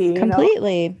surrogacy.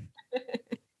 Completely.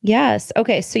 Yes.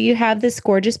 Okay. So you have this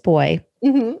gorgeous boy.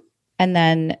 Mm-hmm. And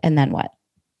then what?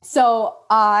 So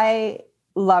I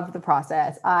loved the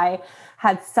process. I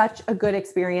had such a good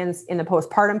experience in the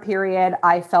postpartum period.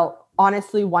 I felt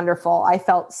honestly wonderful. I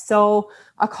felt so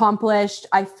accomplished.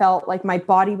 I felt like my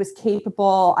body was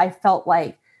capable.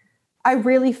 I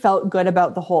really felt good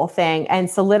about the whole thing and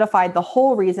solidified the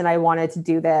whole reason I wanted to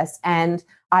do this. And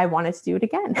I wanted to do it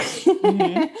again. Mm-hmm.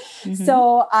 Mm-hmm.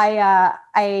 So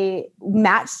I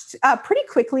matched pretty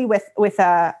quickly with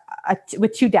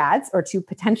two dads, or two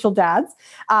potential dads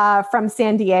from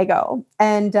San Diego.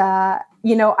 And,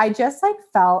 I just like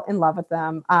fell in love with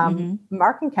them.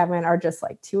 Mark and Kevin are just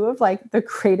like two of like the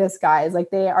greatest guys. Like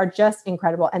they are just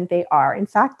incredible. And they are in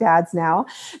fact dads now.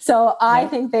 So I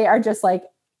think they are just like,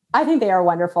 I think they are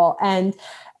wonderful. And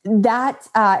that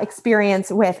experience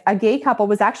with a gay couple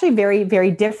was actually very,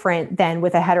 very different than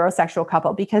with a heterosexual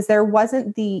couple, because there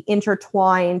wasn't the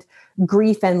intertwined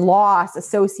grief and loss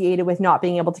associated with not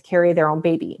being able to carry their own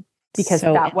baby, because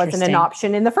that wasn't an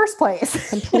option in the first place.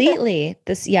 Completely.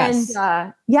 Yes.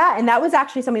 And and that was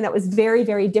actually something that was very,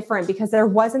 very different, because there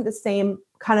wasn't the same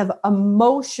kind of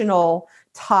emotional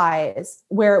ties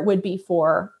where it would be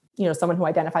for, someone who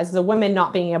identifies as a woman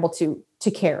not being able to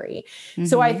carry. Mm-hmm.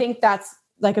 So I think that's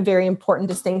like a very important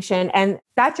distinction. And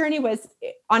that journey was,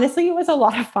 honestly, it was a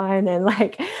lot of fun. And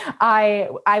like, I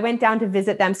went down to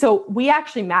visit them. So we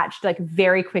actually matched like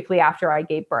very quickly after I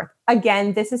gave birth.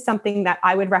 Again, this is something that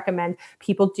I would recommend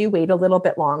people do wait a little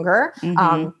bit longer.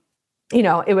 Mm-hmm.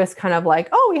 It was kind of like,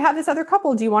 oh, we have this other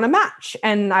couple. Do you want to match?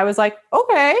 And I was like,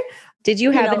 okay. Did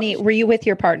you have were you with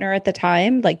your partner at the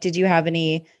time? Like, did you have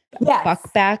any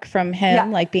buck back from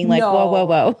him, like being like,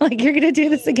 whoa, like you're going to do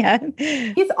this again?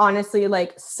 He's honestly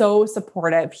like so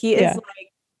supportive. He is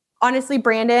like, honestly,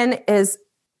 Brandon is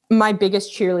my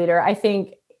biggest cheerleader. I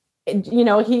think,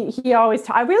 he always,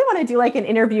 I really want to do like an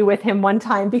interview with him one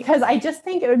time, because I just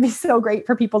think it would be so great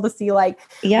for people to see like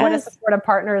what a supportive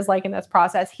partner is like in this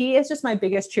process. He is just my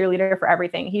biggest cheerleader for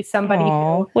everything. He's somebody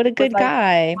who, what a good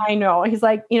guy. I know. He's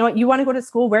like, you know what, you want to go to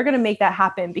school? We're going to make that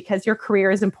happen, because your career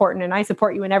is important and I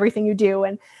support you in everything you do.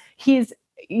 And he's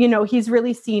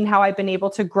really seen how I've been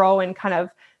able to grow and kind of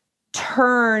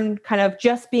turn kind of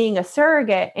just being a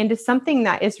surrogate into something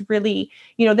that is really,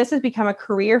 this has become a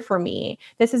career for me.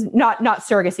 This is not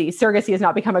surrogacy. Surrogacy has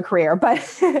not become a career, but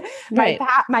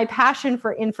my passion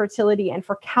for infertility and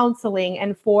for counseling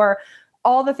and for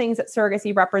all the things that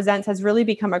surrogacy represents has really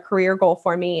become a career goal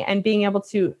for me. And being able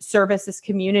to service this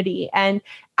community and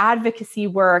advocacy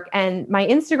work, and my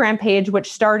Instagram page,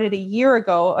 which started a year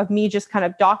ago of me just kind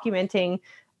of documenting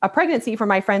a pregnancy for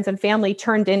my friends and family,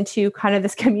 turned into kind of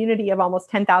this community of almost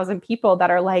 10,000 people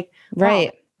that are like, wow,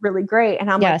 really great.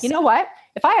 And I'm like, you know what?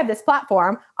 If I have this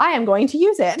platform, I am going to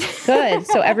use it. Good.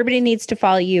 So everybody needs to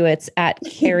follow you. It's at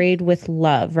Carried with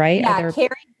Love, right? Yeah,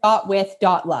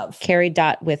 carried.with.love.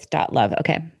 Carried.with.love.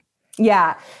 Okay.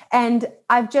 Yeah. And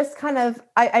I've just kind of,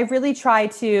 I really try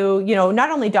to,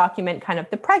 not only document kind of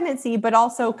the pregnancy, but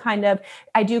also kind of,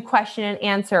 I do question and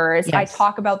answers. Yes. I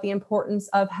talk about the importance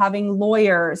of having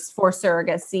lawyers for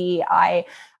surrogacy.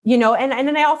 And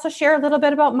then I also share a little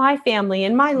bit about my family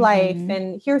and my life,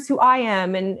 and here's who I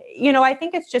am. And, I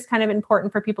think it's just kind of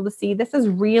important for people to see this is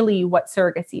really what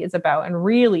surrogacy is about and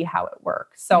really how it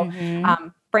works. So,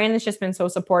 Brandon's just been so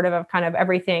supportive of kind of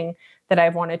everything that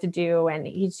I've wanted to do. And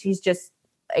he's just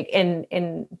like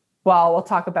we'll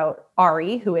talk about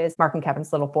Ari, who is Mark and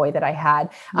Kevin's little boy that I had.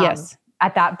 Yes.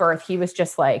 At that birth, he was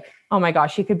just like, oh my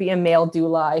gosh, he could be a male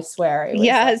doula. I swear.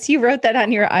 Yes. You wrote that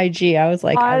on your IG. I was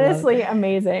like, honestly,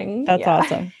 amazing. That's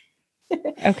awesome.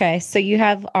 Okay. So you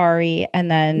have Ari, and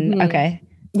then, okay.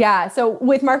 Yeah. So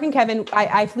with Mark and Kevin,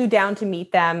 I flew down to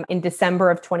meet them in December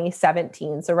of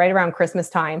 2017. So right around Christmas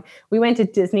time, we went to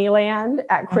Disneyland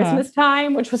at Christmas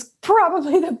time, which was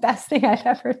probably the best thing I've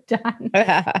ever done.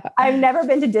 I've never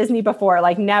been to Disney before,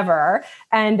 like never.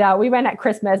 And we went at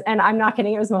Christmas, and I'm not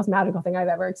kidding. It was the most magical thing I've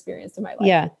ever experienced in my life.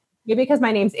 Yeah. Maybe because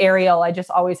my name's Ariel, I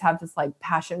just always have this like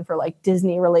passion for like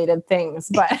Disney related things,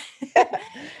 but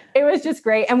it was just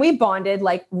great. And we bonded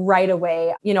like right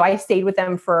away. I stayed with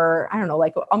them for, I don't know,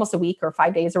 like almost a week or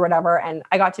 5 days or whatever. And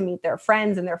I got to meet their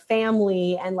friends and their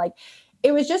family. And like,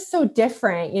 it was just so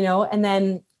different, and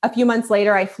then a few months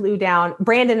later, I flew down.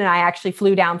 Brandon and I actually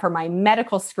flew down for my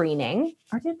medical screening.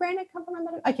 Or did Brandon come for my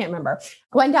medical? I can't remember.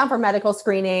 Went down for medical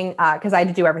screening because I had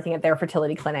to do everything at their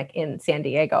fertility clinic in San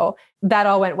Diego. That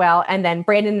all went well. And then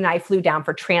Brandon and I flew down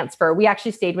for transfer. We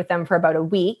actually stayed with them for about a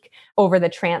week over the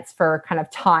transfer kind of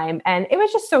time. And it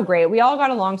was just so great. We all got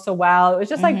along so well. It was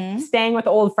just like staying with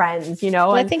old friends,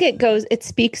 Well, I think it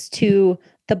speaks to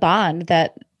the bond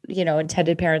that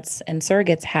intended parents and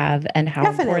surrogates have, and how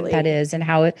Definitely. important that is, and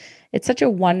how it's such a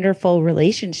wonderful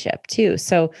relationship too.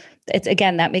 So it's,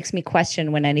 again, that makes me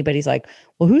question when anybody's like,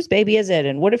 well, whose baby is it?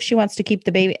 And what if she wants to keep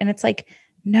the baby? And it's like,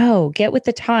 no, get with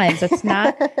the times. That's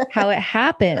not how it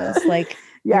happens. Like,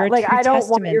 yeah, like I don't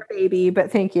want your baby,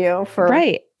 but thank you for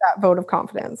that vote of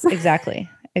confidence. Exactly.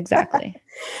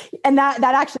 And that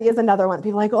actually is another one.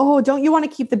 People are like, oh, don't you want to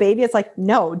keep the baby? It's like,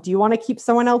 no, do you want to keep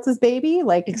someone else's baby?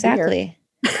 Like, exactly.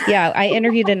 Yeah. I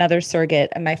interviewed another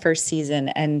surrogate in my first season,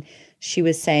 and she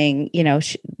was saying,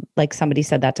 like somebody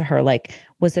said that to her, like,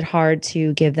 was it hard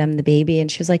to give them the baby?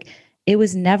 And she was like, it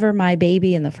was never my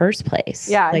baby in the first place.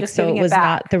 Yeah. Like, so it was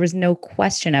not, there was no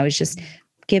question. I was just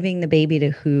giving the baby to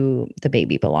who the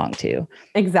baby belonged to.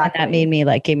 Exactly. And that made me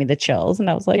gave me the chills. And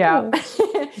I was like, yeah,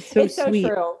 it's so sweet.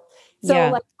 True.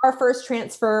 So like our first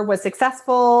transfer was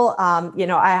successful.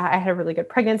 I had a really good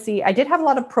pregnancy. I did have a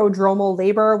lot of prodromal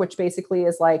labor, which basically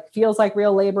is feels like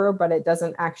real labor, but it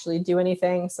doesn't actually do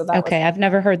anything. So that I've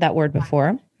never heard that word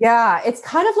before. Yeah. It's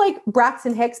kind of like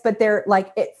Braxton Hicks, but they're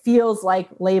it feels like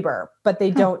labor, but they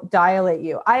don't dilate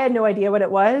you. I had no idea what it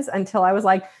was until I was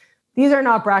like, these are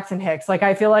not Braxton Hicks.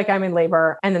 I feel like I'm in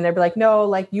labor. And then they'd be like,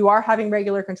 no, you are having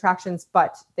regular contractions,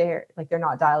 but they're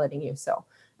not dilating you. So,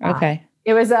 okay.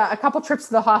 It was a couple trips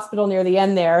to the hospital near the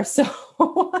end there. So,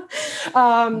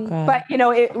 but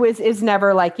is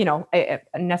never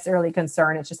necessarily a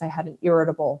concern. It's just, I had an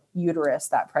irritable uterus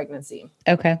that pregnancy.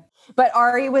 Okay. But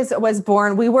Ari was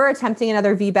born. We were attempting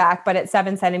another VBAC, but at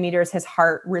 7 centimeters, his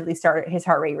heart rate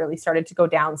really started to go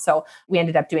down. So we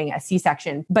ended up doing a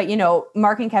C-section. But,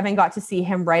 Mark and Kevin got to see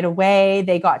him right away.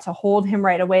 They got to hold him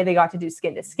right away. They got to do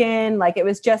skin to skin. It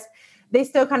was just, they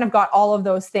still kind of got all of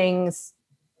those things,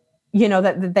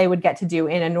 that they would get to do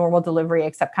in a normal delivery,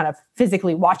 except kind of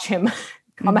physically watch him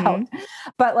come out.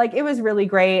 But it was really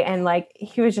great. And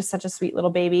he was just such a sweet little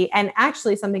baby. And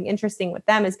actually something interesting with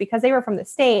them is because they were from the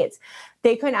States,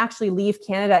 they couldn't actually leave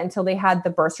Canada until they had the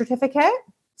birth certificate.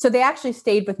 So they actually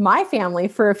stayed with my family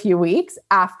for a few weeks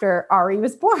after Ari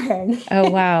was born. Oh,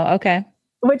 wow. Okay.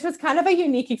 Which was kind of a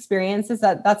unique experience, is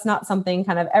that's not something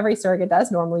kind of every surrogate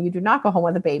does. Normally you do not go home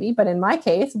with a baby, but in my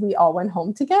case, we all went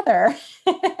home together.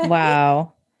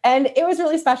 Wow. And it was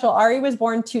really special. Ari was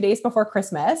born 2 days before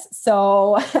Christmas.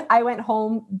 So I went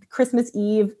home Christmas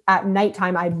Eve at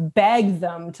nighttime. I begged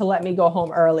them to let me go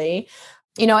home early.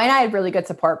 And I had really good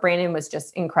support. Brandon was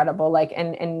just incredible.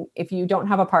 And if you don't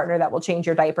have a partner that will change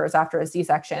your diapers after a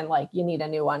C-section, you need a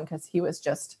new one, because he was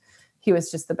just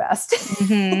the best.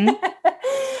 Mm-hmm.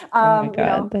 Oh my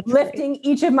God, lifting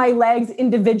each of my legs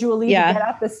individually to get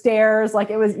up the stairs.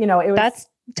 It was. That's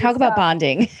talk about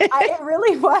bonding. It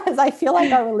really was. I feel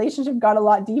like our relationship got a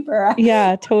lot deeper.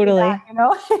 Yeah, totally.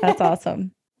 That's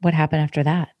awesome. What happened after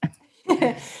that?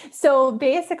 So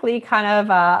basically kind of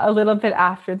a little bit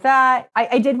after that,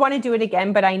 I did want to do it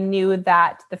again, but I knew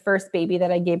that the first baby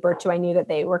that I gave birth to, I knew that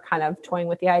they were kind of toying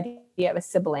with the idea of a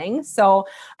sibling. So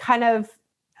kind of,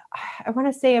 I want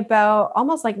to say about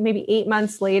almost maybe 8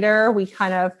 months later, we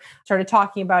kind of started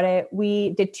talking about it. We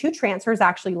did 2 transfers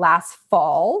actually last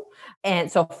fall. And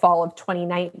so fall of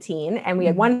 2019, and we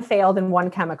had one failed and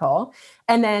one chemical.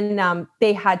 And then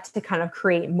they had to kind of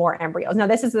create more embryos. Now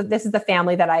this is the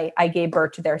family that I gave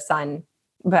birth to their son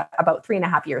about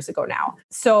 3.5 years ago now.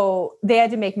 So they had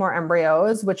to make more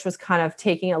embryos, which was kind of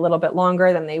taking a little bit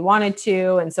longer than they wanted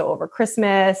to. And so over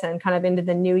Christmas and kind of into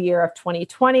the new year of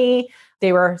 2020,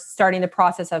 they were starting the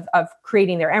process of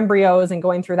creating their embryos and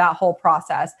going through that whole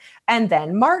process. And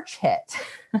then March hit.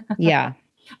 Yeah.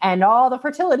 And all the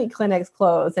fertility clinics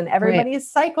closed and everybody's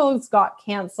cycles got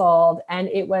canceled. And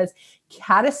it was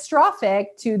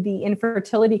catastrophic to the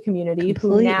infertility community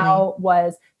who now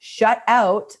was shut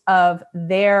out of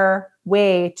their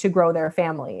way to grow their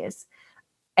families.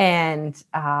 And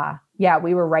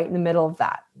we were right in the middle of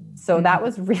that. So that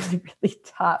was really, really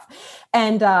tough.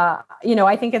 And,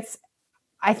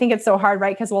 I think it's so hard,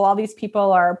 right? Because all these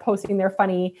people are posting their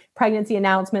funny pregnancy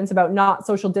announcements about not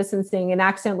social distancing and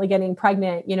accidentally getting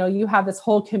pregnant. You have this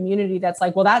whole community that's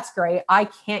like, well, that's great. I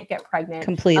can't get pregnant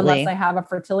unless I have a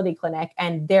fertility clinic,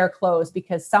 and they're closed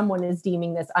because someone is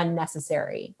deeming this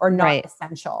unnecessary or not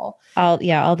essential. All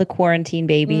the quarantine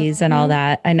babies and all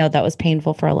that. I know that was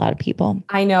painful for a lot of people.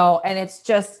 I know. And it's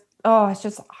just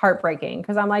heartbreaking,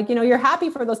 because I'm like, you're happy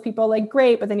for those people,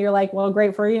 great. But then you're like, well,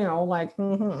 great for,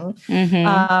 so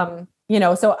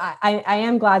I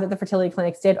am glad that the fertility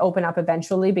clinics did open up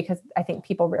eventually, because I think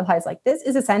people realize this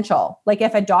is essential.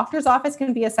 If a doctor's office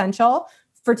can be essential,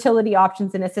 fertility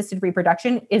options and assisted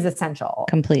reproduction is essential.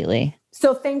 Completely.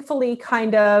 So thankfully,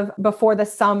 kind of before the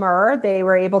summer, they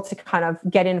were able to kind of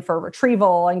get in for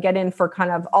retrieval and get in for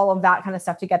kind of all of that kind of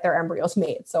stuff to get their embryos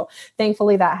made. So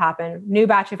thankfully that happened. New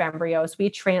batch of embryos. We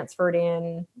transferred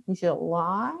in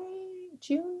July.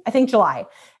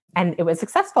 And it was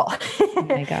successful. Oh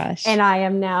my gosh. And I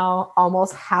am now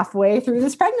almost halfway through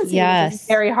this pregnancy. Yes. Which is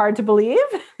very hard to believe.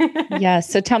 Yes.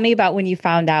 So tell me about when you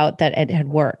found out that it had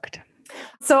worked.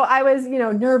 So I was,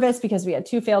 nervous because we had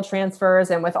 2 failed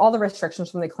transfers, and with all the restrictions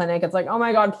from the clinic, it's like, oh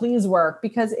my God, please work,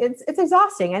 because it's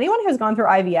exhausting. Anyone who's gone through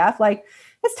IVF, like,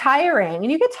 it's tiring,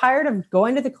 and you get tired of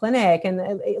going to the clinic, and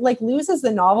it like loses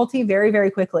the novelty very, very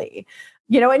quickly.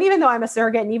 And even though I'm a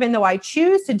surrogate, and even though I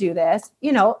choose to do this,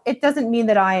 it doesn't mean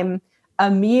that I'm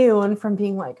immune from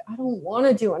being like, I don't want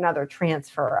to do another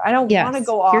transfer. I don't want to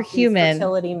go off these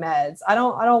fertility meds. I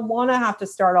don't want to have to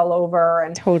start all over.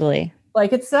 And totally.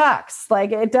 Like, it sucks.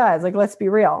 Like, it does. Like, let's be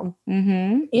real.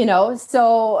 Mm-hmm.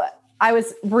 So I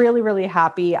was really, really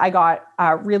happy. I got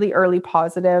really early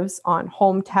positives on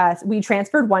home tests. We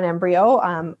transferred 1 embryo.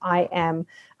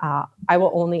 I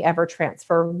will only ever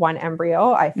transfer 1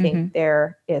 embryo. I think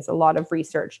there is a lot of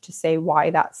research to say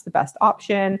why that's the best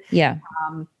option. Yeah.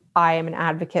 I am an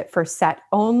advocate for set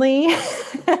only.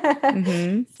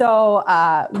 So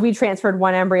we transferred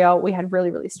 1 embryo. We had really,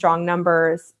 really strong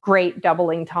numbers, great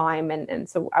doubling time. And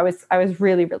so I was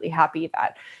really, really happy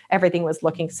that everything was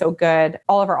looking so good.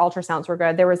 All of our ultrasounds were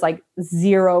good. There was like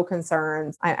 0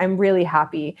 concerns. I'm really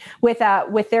happy with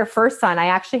their first son. I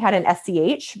actually had an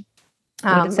SCH.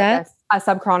 What is that? A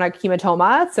subchronic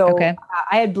hematoma. So I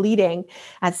had bleeding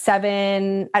at 5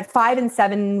 and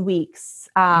 7 weeks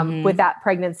with that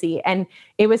pregnancy. And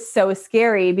it was so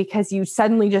scary because you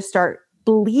suddenly just start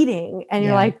bleeding and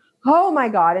you're like, oh my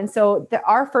God. And so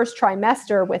our first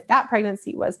trimester with that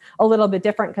pregnancy was a little bit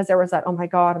different because there was that, oh my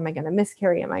God, am I going to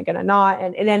miscarry? Am I going to not?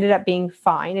 And it ended up being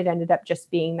fine. It ended up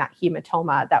just being that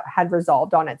hematoma that had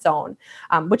resolved on its own,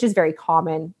 which is very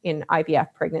common in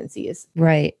IVF pregnancies.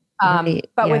 Right.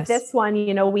 But with this one,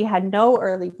 we had no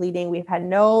early bleeding. We've had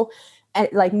no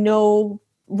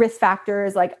risk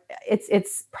factors. Like,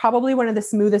 it's probably one of the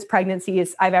smoothest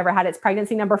pregnancies I've ever had. It's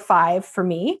pregnancy number 5 for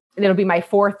me, and it'll be my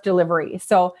 4th delivery.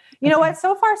 So, you know what,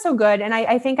 so far so good. And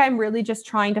I think I'm really just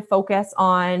trying to focus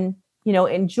on,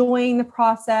 enjoying the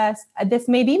process. This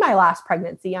may be my last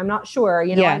pregnancy. I'm not sure,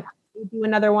 I may do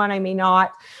another one. I may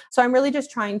not. So I'm really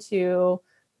just trying to,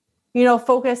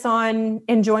 focus on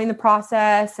enjoying the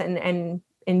process and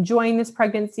enjoying this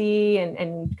pregnancy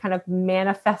and kind of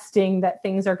manifesting that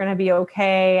things are going to be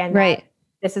okay. And that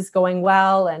this is going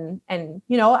well. And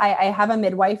I have a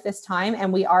midwife this time,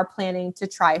 and we are planning to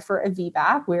try for a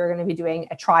VBAC. We're going to be doing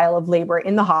a trial of labor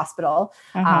in the hospital.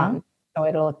 So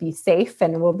it'll be safe,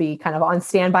 and we'll be kind of on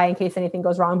standby in case anything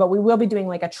goes wrong, but we will be doing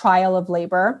like a trial of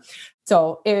labor.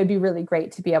 So it would be really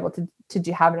great to be able to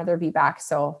have another VBAC.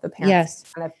 So the parents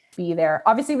kind of be there.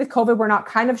 Obviously with COVID, we're not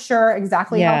kind of sure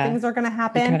exactly how things are going to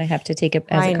happen. You kind of have to take it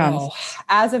as it comes.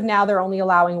 As of now, they're only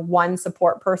allowing 1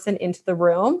 support person into the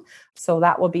room. So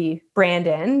that will be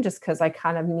Brandon, just because I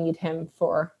kind of need him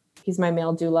he's my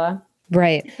male doula.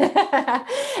 Right.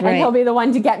 And he'll be the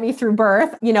one to get me through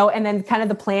birth, and then kind of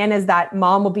the plan is that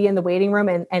mom will be in the waiting room.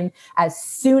 And as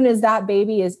soon as that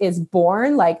baby is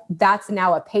born, like, that's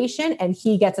now a patient and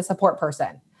he gets a support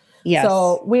person. Yes.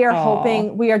 So we are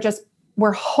hoping,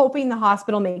 we're hoping the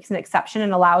hospital makes an exception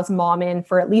and allows mom in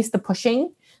for at least the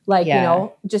pushing,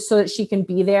 just so that she can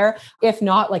be there. If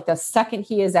not, like, the second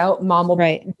he is out, mom will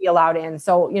be allowed in.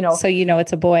 So, So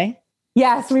it's a boy?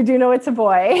 Yes, we do know it's a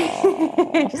boy.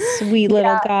 Oh, sweet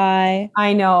little guy.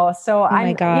 I know. So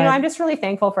my God. I'm just really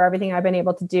thankful for everything I've been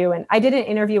able to do. And I did an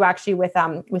interview actually with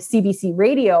CBC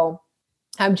Radio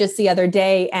just the other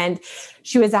day, and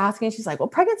she was asking, she's like, well,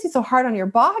 pregnancy is so hard on your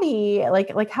body.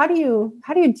 Like, how do you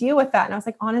deal with that? And I was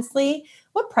like, honestly,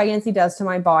 what pregnancy does to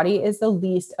my body is the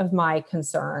least of my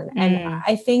concern. And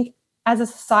I think as a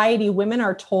society, women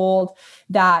are told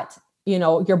that,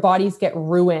 your bodies get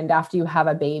ruined after you have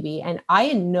a baby. And I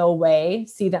in no way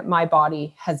see that my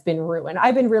body has been ruined.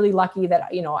 I've been really lucky that,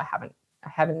 I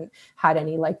haven't had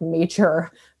any like major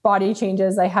body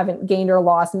changes. I haven't gained or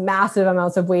lost massive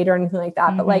amounts of weight or anything like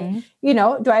that. But like,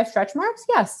 do I have stretch marks?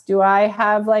 Yes. Do I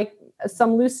have like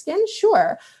some loose skin?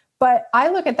 Sure. But I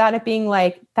look at that at being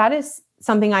like, that is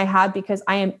something I had because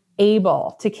I am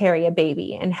able to carry a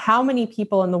baby. And how many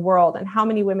people in the world and how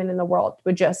many women in the world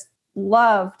would just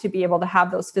love to be able to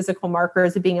have those physical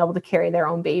markers of being able to carry their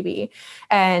own baby.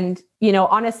 And,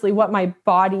 honestly, what my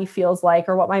body feels like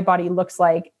or what my body looks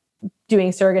like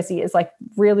doing surrogacy is like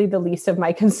really the least of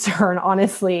my concern,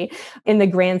 honestly, in the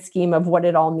grand scheme of what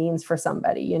it all means for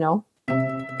somebody, you know?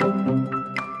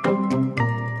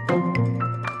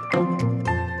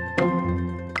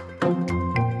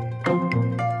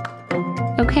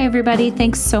 Okay, everybody,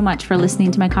 thanks so much for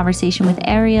listening to my conversation with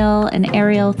Ariel. And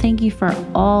Ariel, thank you for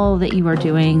all that you are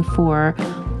doing for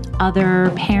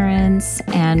other parents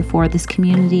and for this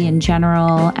community in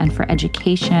general and for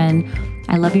education.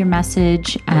 I love your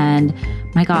message. And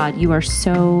my God, you are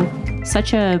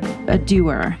such a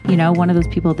doer, you know, one of those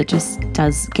people that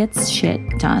just gets shit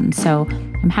done. So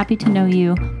I'm happy to know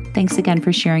you. Thanks again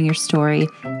for sharing your story.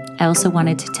 I also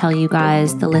wanted to tell you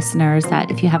guys, the listeners, that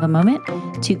if you have a moment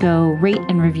to go rate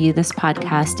and review this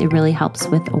podcast, it really helps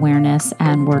with awareness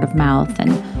and word of mouth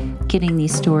and getting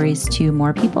these stories to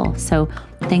more people. So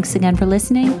thanks again for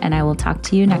listening, and I will talk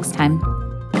to you next time.